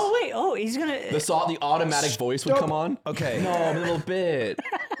 tolerance. Oh wait, he's gonna. The automatic voice would come on. Okay. No, a little bit.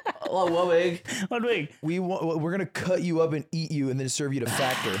 Hello, Ludwig. Ludwig. We're gonna cut you up and eat you, and then serve you to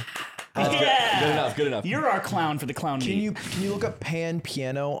Factor. Yeah. Good enough. Good enough. You're our clown for the clown Can meat. you look up pan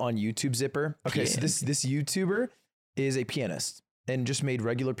piano on YouTube Zipper? Okay, so this YouTuber is a pianist and just made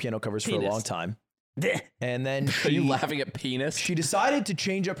regular piano covers for a long time. And then Are you laughing at penis? she decided to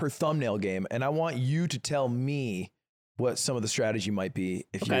change up her thumbnail game, and I want you to tell me what some of the strategy might be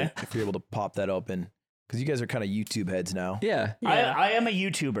if Okay. you're able to pop that open, because you guys are kind of YouTube heads now. Yeah. I am a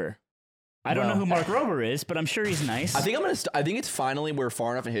YouTuber. I don't know who Mark Rober is, but I'm sure he's nice. I think I think it's finally we're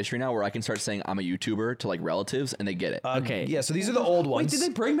far enough in history now where I can start saying I'm a YouTuber to like relatives and they get it. Okay. Yeah, so these are the old Wait, ones. did they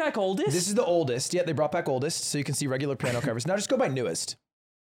bring back oldest? This is the oldest. Yeah, they brought back oldest, so you can see regular piano covers. Now just go by newest.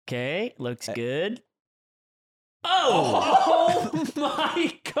 Okay, looks good. Oh! Oh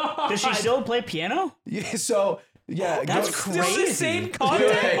my god! Does she still play piano? Yeah, so yeah, That's Still the crazy. same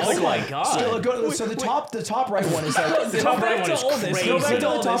content? Oh my god. So the top right one is like The top right one is oldest. crazy. Go Go back back to the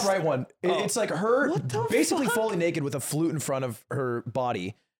oldest. top right one. It's like her the basically fuck? fully naked with a flute in front of her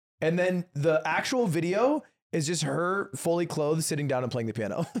body. And then the actual video is just her fully clothed sitting down and playing the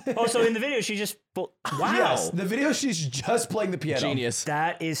piano. Oh, so in the video she just wow. Yes, the video she's just playing the piano. Genius.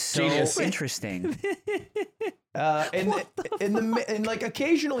 That is so Genius. interesting. And like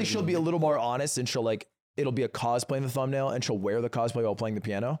occasionally she'll be a little more honest and she'll like it'll be a cosplay in the thumbnail and she'll wear the cosplay while playing the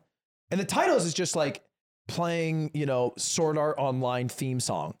piano. And the titles is just like playing, Sword Art Online theme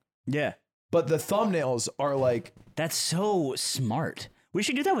song. Yeah. But the thumbnails are like That's so smart. We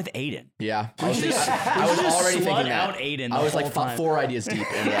should do that with Aiden. Yeah. We I should was just already slut thinking out that. Aiden the I was whole like time. 4 ideas deep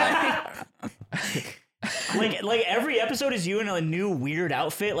in that. Like every episode is you in a new weird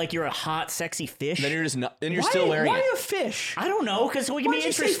outfit, like you're a hot, sexy fish. Then you're still wearing why it. a fish? I don't know, because so it can be Why'd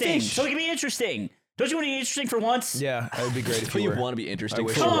you say interesting. fish? So it can be interesting. Don't you want to be interesting for once? yeah, that would be great if But you you were. want to be interesting.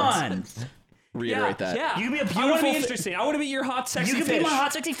 wish for you Come once. on. Reiterate that. Yeah. You can be a I want to beautiful be fi- interesting. I want to be your hot, sexy You can fish. be my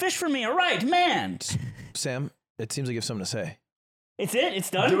hot, sexy fish for me. All right, man. Sam, it seems like you have something to say. It's it. It's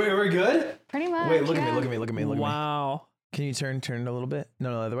done. We're good? Pretty much. Wait, look at me, yeah. look at me. Wow. Can you turn it a little bit?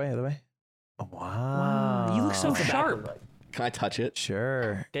 No, other way. Oh, wow. Wow. You look so sharp. Can I touch it?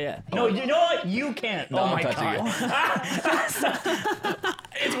 Sure. Yeah. No, you know what? You can't. No, oh I'm my touching god.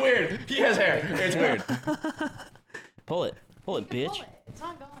 It's weird. He has hair. It's weird. Pull it, bitch. It's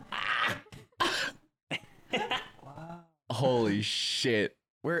not going. Holy shit.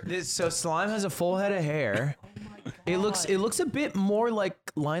 So Slime has a full head of hair. It looks a bit more like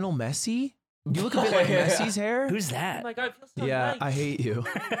Lionel Messi. You look a bit like Messi's hair. Who's that? Oh my god, it feels so Yeah, nice. I hate you.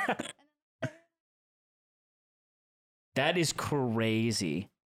 That is crazy.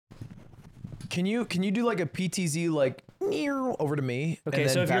 Can you do like a PTZ like near over to me? Okay, and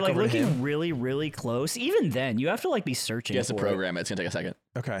then so if you're back like over to him? looking really, really close, even then you have to like be searching. He has to for it. program it. It's going to take a second.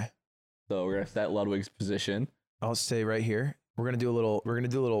 Okay, So we're going to set Ludwig's position. I'll stay right here. We're gonna do a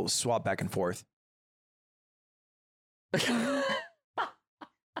little swap back and forth.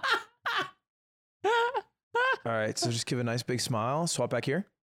 All right, so just give a nice big smile. Swap back here.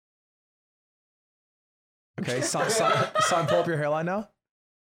 Okay, Simon, pull up your hairline now.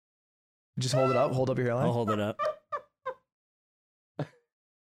 Just hold it up. Hold up your hairline. I'll hold it up.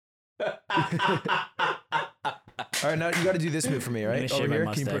 All right, now you got to do this move for me, I'm right? gonna Over shave my here.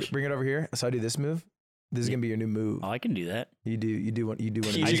 Can you mustache. bring it over here? So I do this move. This is gonna be your new move. Oh, I can do that. You do one. You do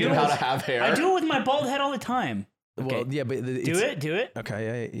one. Teach I you do how it. to have hair. I do it with my bald head all the time. Well, yeah, but Do it.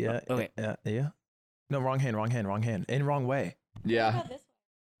 Okay, yeah. Okay. Yeah. No, wrong hand, and wrong way. Yeah.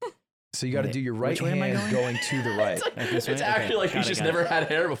 So you got to Wait, do your right which way am I hand going to the right. Like this way? It's actually Okay, like he's got it, just got never it. had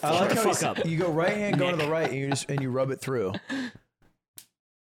hair before. I like how Fuck up. you go right hand going to the right, and you rub it through.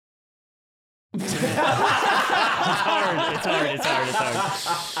 It's hard. It's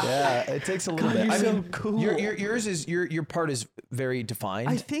hard. Yeah, it takes a little bit. you're I so mean, cool. yours is your part is very defined.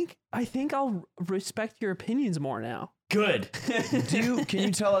 I think I'll respect your opinions more now. Good. Can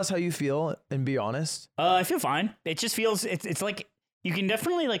you tell us how you feel and be honest? I feel fine. It just feels it's like you can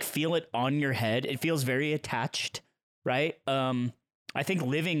definitely like feel it on your head. It feels very attached, right? I think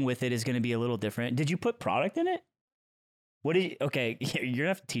living with it is going to be a little different. Did you put product in it? Okay, you're gonna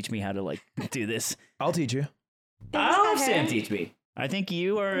have to teach me how to like do this. I'll teach you. I'll have Sam teach me. I think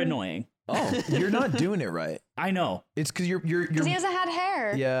you are annoying. Oh, you're not doing it right. I know. It's because you're Because he hasn't had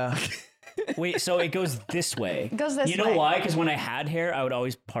hair. yeah. Wait, so it goes this way. It goes this way. You know why? Because when I had hair, I would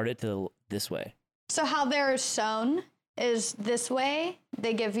always part it to this way. So how they're sewn is this way.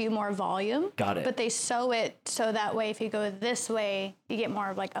 They give you more volume. Got it. But they sew it so that way, if you go this way, you get more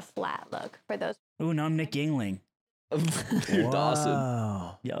of like a flat look for those. Ooh, now I'm Nick Yingling. You're Dawson.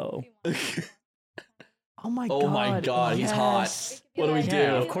 Wow. Yo. Oh my Oh my God, he's hot. What do we do?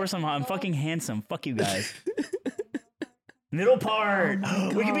 Yeah, of course I'm hot. I'm fucking handsome. Fuck you guys. Middle part.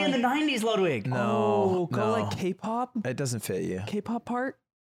 We could be in the 90s, Ludwig. No, Oh, go no. like K-pop. It doesn't fit you. K-pop part.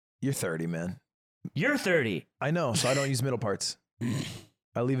 You're 30, man. You're 30. I know, so I don't use middle parts.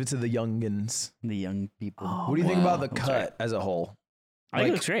 I leave it to the youngins. The young people. What do you think wow. about the I'm cut as a whole? I think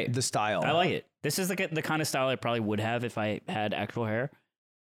it looks great. The style. I like it. This is the kind of style I probably would have if I had actual hair.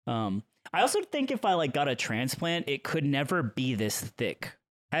 I also think if I like got a transplant, it could never be this thick.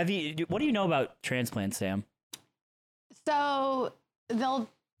 What do you know about transplants, Sam? So they'll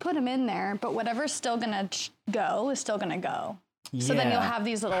put them in there, but whatever's still gonna go is still gonna go. So then you'll have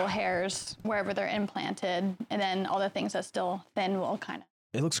these little hairs wherever they're implanted, and then all the things that's still thin will kind of.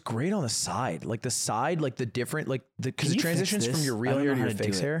 It looks great on the side. Like the side, like the different, like the because Can it you fix transitions from this? your I real don't hair know to how your to do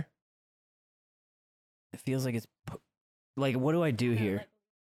face it. hair. It feels like it's like, what do I do here?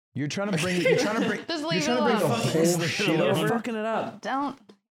 You're trying to bring. You're trying to bring. Just You're leave trying it to bring the alone. whole Leave it shit alone. You're over. fucking it up. Don't.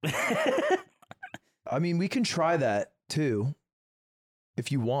 I mean, we can try that too,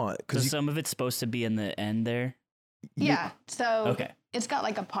 if you want. So Because some of it's supposed to be in the end there. Yeah. So Okay. it's got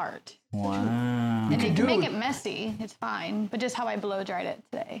like a part. Wow. And can you do can make it. it messy. It's fine. But just how I blow dried it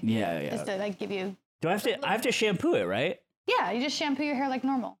today. Yeah, Just yeah. to like give you. Do I have to shampoo it, right? Yeah, you just shampoo your hair like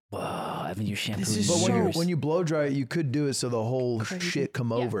normal. Whoa, I haven't used shampoo This in is but when years. you when you blow dry it, you could do it so the whole shit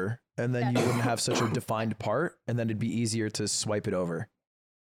come Yeah. over, and then you wouldn't have such a defined part, and then it'd be easier to swipe it over.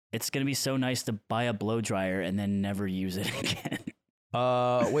 It's gonna be so nice to buy a blow dryer and then never use it again.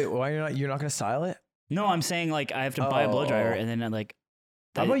 Wait, why you're not gonna style it? No, I'm saying like I have to buy a blow dryer Oh. and then like.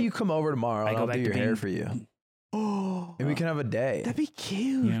 How about you come over tomorrow I and go I'll back do to your hair being- for you, Oh, and we can have a day. that'd be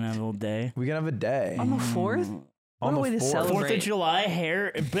cute. You gonna have a little day. We can have a day On the 4th? on what a the way to 4th. celebrate. 4th of July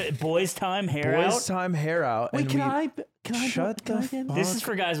hair, boys time hair Boys out. time hair out. Wait, and can we, I Shut can I the get- fuck This is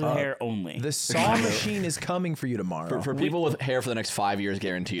for guys with up. hair only. The saw machine is coming for you tomorrow. For people with hair for the next 5 years,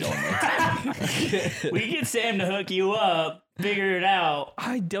 guaranteed only. We can get Sam to hook you up. Figure it out.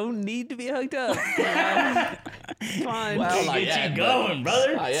 I don't need to be hooked up. Fine. Well, not Get yet, you but- going,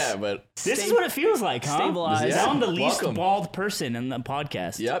 brother. Yeah, but This is what it feels like, huh? Stabilized. Now I'm the Yeah. least Welcome. bald person in the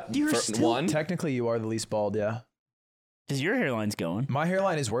podcast. yep. You're for still- one. Technically, you are the least bald. Yeah, Because your hairline's going. my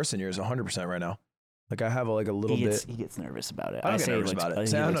hairline is worse than yours, 100% right now. Like I have a little He bit. gets nervous about it. I don't get say he nervous looks- about I it. think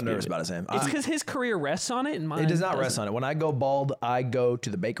Sam, he I'm looks not nervous good. about it, Sam. It's because his career rests on it, and mine It does not rest doesn't. on it. When I go bald, I go to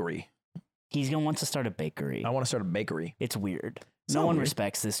the bakery. He's gonna want to start a bakery. I want to start a bakery. It's weird. It's No not one weird.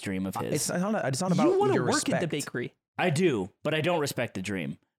 respects this dream of his. It's not. It's not about You want to your work respect. at the bakery. I do, but I don't respect the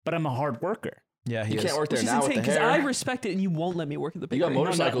dream. But I'm a hard worker. Yeah, he You is. can't work there Which is now insane with the because I hair. respect it and you won't let me work at the You got bakery.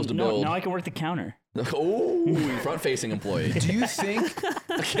 motorcycles to no, build. now I can work the counter. Oh, front-facing employee. Do you think?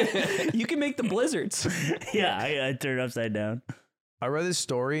 You can make the blizzards. Yeah, I turn it upside down. I read this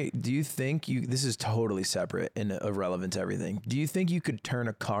story. Do you think you? This is totally separate and irrelevant to everything. Do you think you could turn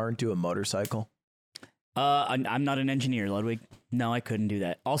a car into a motorcycle? I'm not an engineer, Ludwig. No, I couldn't do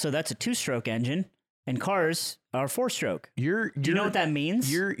that. Also, that's a 2-stroke engine, and cars are 4-stroke. Do you know what that means?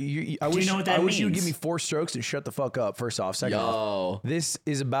 I Do wish, you know what that I wish you would means? give me 4 strokes and shut the fuck up. First off, second off, Yo. this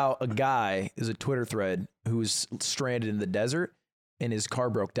is about a guy. Is a Twitter thread who was stranded in the desert, and his car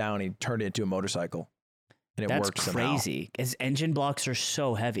broke down. And he turned it into a motorcycle, and it That's worked somehow. crazy. His engine blocks are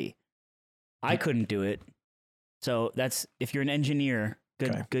so heavy. I couldn't do it. So that's if you're an engineer,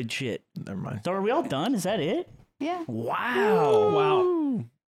 Okay. good shit. Never mind. So are we all done? Is that it? Yeah. Wow. Wow.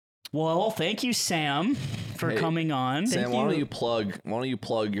 Well, thank you, Sam, for Hey, coming on. Sam, why don't you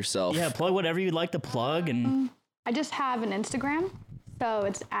plug yourself? Yeah, plug whatever you'd like to plug. And I just have an Instagram, so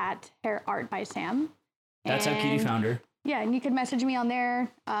it's at Hair Art by Sam. that's how Cutie And- found her. Yeah, and you can message me on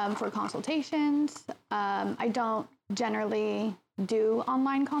there for consultations. I don't generally do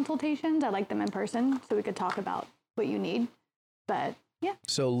online consultations. I like them in person, so we could talk about what you need. But yeah.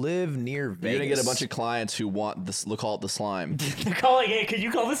 So live near Vegas. You're gonna get a bunch of clients who want this. They'll call it the slime. They're calling it. Could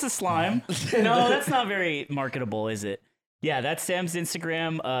you call this a slime? No, that's not very marketable, is it? Yeah, that's Sam's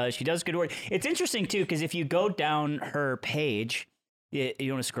Instagram. She does good work. It's interesting too because if you go down her page, you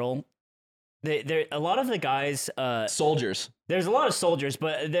want to scroll. There, a lot of the guys, Soldiers. There's a lot of soldiers,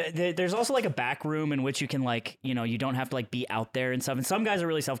 but there's also like a back room in which you can like, you don't have to like be out there and stuff. And some guys are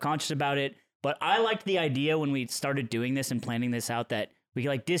really self-conscious about it. But I liked the idea when we started doing this and planning this out that we could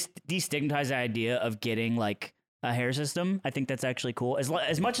like destigmatize the idea of getting like a hair system. I think that's actually cool. As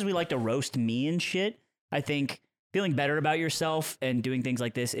much as we like to roast me and shit, I think feeling better about yourself and doing things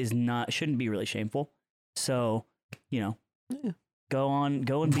like this shouldn't be really shameful. So, go and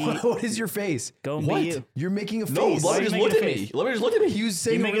be. What is your face? Go and What? be you. You're making a No, face. let me just look at me. face? Let me just look at me. He was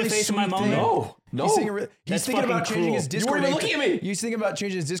saying You a making really a face at my sweet mom? thing. No. He's, saying That's thinking about fucking changing cool. his Discord You weren't name. even looking at me. He's thinking about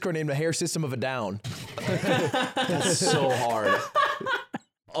changing his Discord name to Hair System of a Down. That's so hard.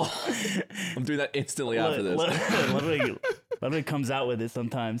 Oh, I'm doing that instantly after this. Ludwig comes out with it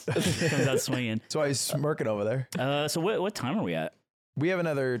sometimes. Comes out swinging. That's why he's smirking over there. So what time are we at? We have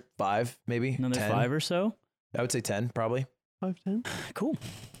another 5, maybe. Another 10. 5 or so? I would say 10, probably. 5, 10. Cool.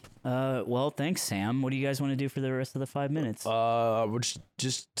 Well, thanks, Sam. What do you guys want to do for the rest of the 5 minutes? We'll just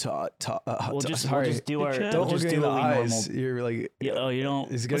We'll just do our. Don't Don't we'll just look do in the what we eyes. normal. You're like, Yeah, oh, you don't.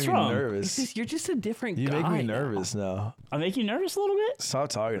 it's What's getting me wrong? nervous. You're just a different You guy. make me now. nervous now. I make you nervous a little bit. Stop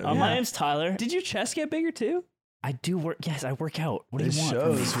talking to me. My name's Tyler. Did your chest get bigger too? I do work. Yes, I work out. What do It you want?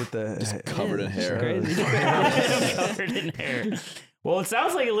 from me? shows with the Covered in hair. Crazy. I'm covered in hair. Well, it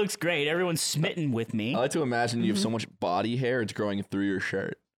sounds like it looks great. Everyone's smitten with me. I like to imagine you have so much body hair, it's growing through your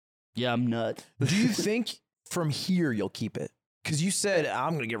shirt. Yeah, I'm nuts. Do you think from here you'll keep it? Because you said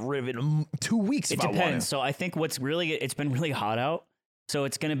I'm gonna get rid of it in 2 weeks. It if I want depends. to. So I think it's been really hot out. So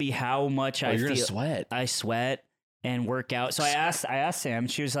it's gonna be how much I You're feel. gonna sweat. I sweat and work out. So I asked Sam.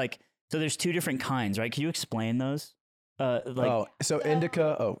 She was like, "So there's 2 different kinds, right? Can you explain those?" So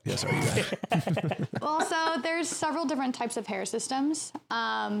indica. Oh, yeah, sorry. You guys. Well, so there's several different types of hair systems.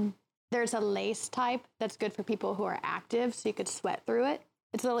 There's a lace type that's good for people who are active, so you could sweat through it.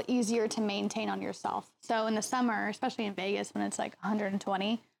 It's a little easier to maintain on yourself. So in the summer, especially in Vegas when it's like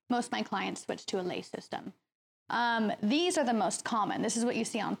 120, most of my clients switch to a lace system. These are the most common. This is what you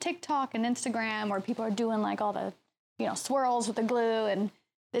see on TikTok and Instagram where people are doing like all the, swirls with the glue. And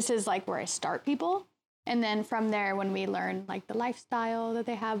this is like where I start people. And then from there, when we learn like the lifestyle that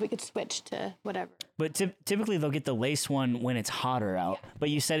they have, we could switch to whatever. But typically they'll get the lace one when it's hotter out. But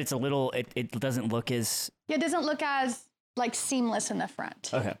you said it's a little. It doesn't look as. Yeah, it doesn't look as like seamless in the front.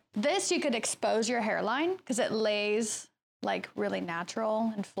 Okay. This you could expose your hairline because it lays like really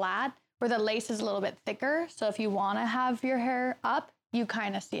natural and flat, where the lace is a little bit thicker. So if you want to have your hair up, you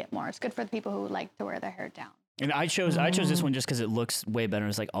kind of see it more. It's good for the people who like to wear their hair down. And I chose this one just because it looks way better.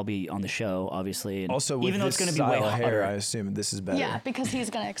 It's like I'll be on the show, obviously. And Also, with even though this it's going to be way style of hotter. hair, I assume this is better. Yeah, because he's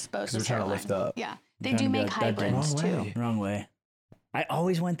going to expose his we're trying to hairline. lift up. Yeah, they Trying do to be make like that dude. hybrids Wrong too. way. Wrong way. I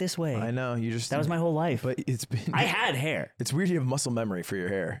always went this way. I know. You just That was my whole life. But it's been. I had hair. It's weird you have muscle memory for your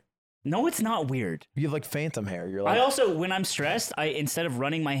hair. No, it's not weird. You have like phantom hair. You're like. I also, when I'm stressed, instead of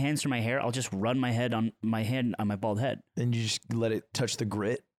running my hands through my hair, I'll just run my hand on my bald head. And you just let it touch the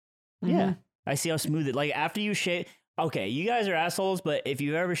grit. Yeah. I see how smooth it. Like after you shave. Okay, you guys are assholes, but if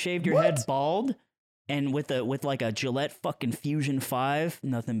you ever shaved your head bald and with like a Gillette fucking Fusion 5,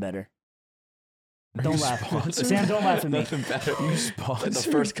 nothing better. Are Don't you laugh. sponsored? Sam, don't laugh at me. Nothing better. You Like sponsored?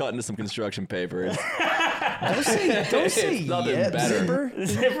 the first cut into some construction paper. Don't say It's nothing yeah, better. Zipper.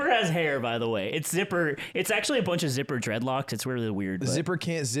 Zipper has hair, by the way. It's Zipper. It's actually a bunch of Zipper dreadlocks. It's really weird. But. Zipper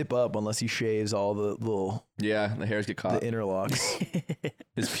can't zip up unless he shaves all the little Yeah, the hairs get the caught. interlocks.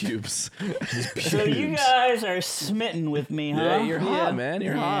 His pubes. So you guys are smitten with me, huh? Yeah, you're hot, man.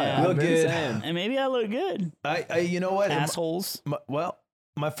 You're hot. Yeah. I've Look been good. saying. And maybe I look good. You know what? Assholes.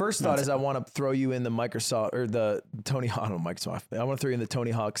 My first thought is I want to throw you in the Microsoft or the Tony Hawk. No, Microsoft. I want to throw you in the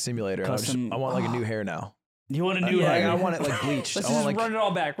Tony Hawk simulator. Custom- I want like a new hair now. You want a new Like, hair? I want it like bleached. Let's I want just like run it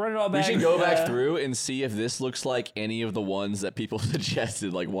all back. Run it all We back. should go back through and see if this looks like any of the ones that people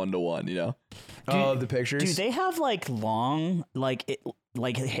suggested, like 1-to-1, you know? the pictures. Dude, they have like long,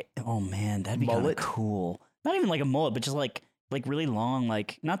 oh man, that'd be kind of Mullet? cool. Not even like a mullet, but just like really long,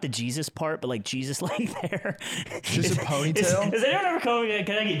 like not the Jesus part, but like Jesus length hair. Just a ponytail? Is anyone ever coming?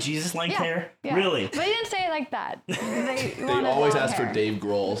 Can I get Jesus length hair? Yeah. Really? But they didn't say it like that. They Always ask for Dave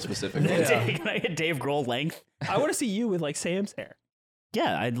Grohl specifically. Can I get Dave Grohl length? I want to see you with like Sam's hair.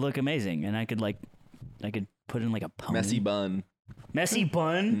 Yeah, I'd look amazing, and I could put in like a pony. Messy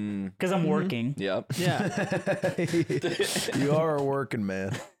bun. because I'm working. Yep. Yeah. You are a working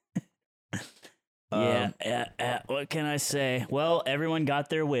man. Yeah. What can I say? Well, everyone got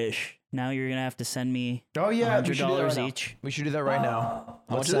their wish. Now you're gonna have to send me. Oh yeah, $100 each. We should do that right now.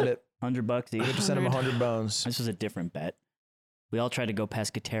 How Let's much is send it? it. $100 each. We have to send him 100 bones. This was a different bet. We all tried to go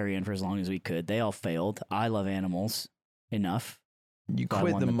pescatarian for as long as we could. They all failed. I love animals enough. You I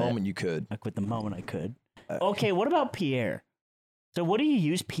quit won the the bet. moment you could. I quit the moment I could. Okay, what about Pierre? So what do you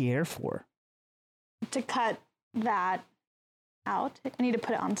use Pierre for? To cut that out, I need to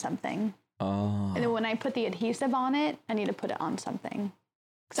put it on something. Oh. And then when I put the adhesive on it, I need to put it on something.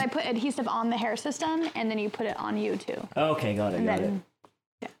 Because I put adhesive on the hair system, and then you put it on you too. Okay, got it. And Got it. then,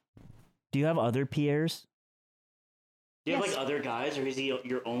 Do you have other Pierres? Do you have Yes. like other guys, or is he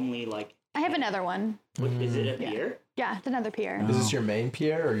your only like? I have another one. What, is it a Yeah. Pierre? Yeah, it's another Pierre. Is this your main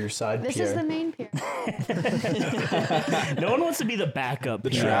Pierre or your side This Pierre? is the main Pierre. No one wants to be the backup.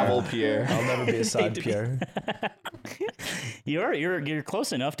 The Pierre. travel Pierre. I'll never be a side Pierre. You're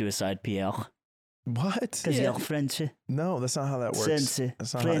close enough to a side Pierre. What? Because you're French. No, that's not how that works. Sensi.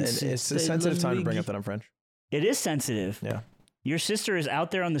 That's not how, French. it's a sensitive time to bring up that I'm French. It is sensitive. Yeah. Your sister is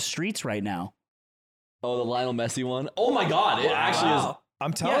out there on the streets right now. Oh, the Lionel Messi one. Oh my God! It actually is.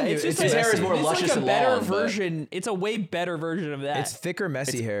 I'm telling you, it's it's just his hair is messy. more it's luscious like a and better long, but- version. It's a way better version of that. It's thicker,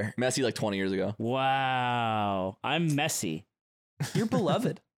 messy hair. Messi like 20 years ago. Wow. I'm messy. You're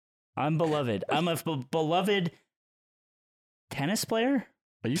beloved. I'm beloved. I'm a beloved tennis player.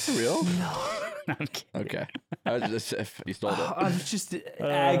 Are you for real? I'm kidding. Okay. I was just if you stole it. I'm just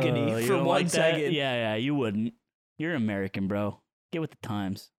agony You for don't 1 like that? second. Yeah, you wouldn't. You're American, bro. Get with the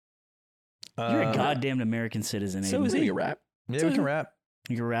times. You're a goddamn American citizen. so Aiden. is Is he. it a rap? Yeah, we can rap.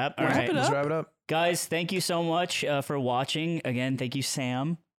 You can rap? All Wrap right. it Let's up. wrap it up. Guys, thank you so much for watching. Again, thank you,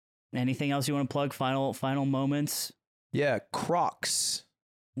 Sam. Anything else you want to plug? Final moments? Yeah, Crocs.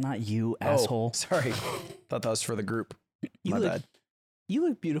 Not you, asshole. Oh, sorry. Thought that was for the group. You My look, bad. You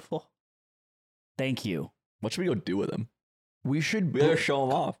look beautiful. Thank you. What should we go do with him? We should We gotta show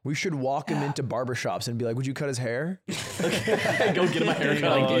him off. we should walk him into barbershops and be like, "Would you cut his hair?" Go get him a haircut.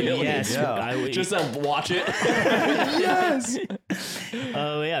 Oh, immediately. yes. Yeah. I would- Just watch it. Yes.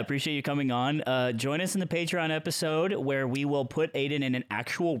 Oh yeah, appreciate you coming on. Join us in the Patreon episode where we will put Aiden in an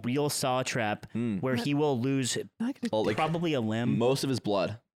actual real saw trap where he will lose Well, like probably a limb, most of his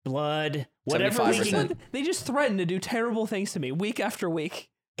blood. blood, whatever we 75%. can. They just threaten to do terrible things to me week after week.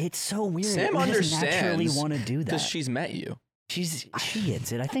 It's so weird. Sam we just naturally understands want to do that. because she's met you. She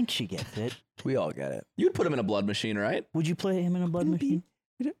gets it. I think she gets it. We all get it. You'd put him in a blood machine, right? Would you put him in a blood machine?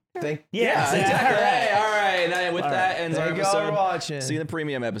 Thank Yes. exactly. All right. Now, with that ends our you all for episode. watching. See you in the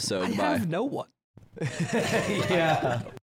premium episode. I Bye. have no one. Yeah.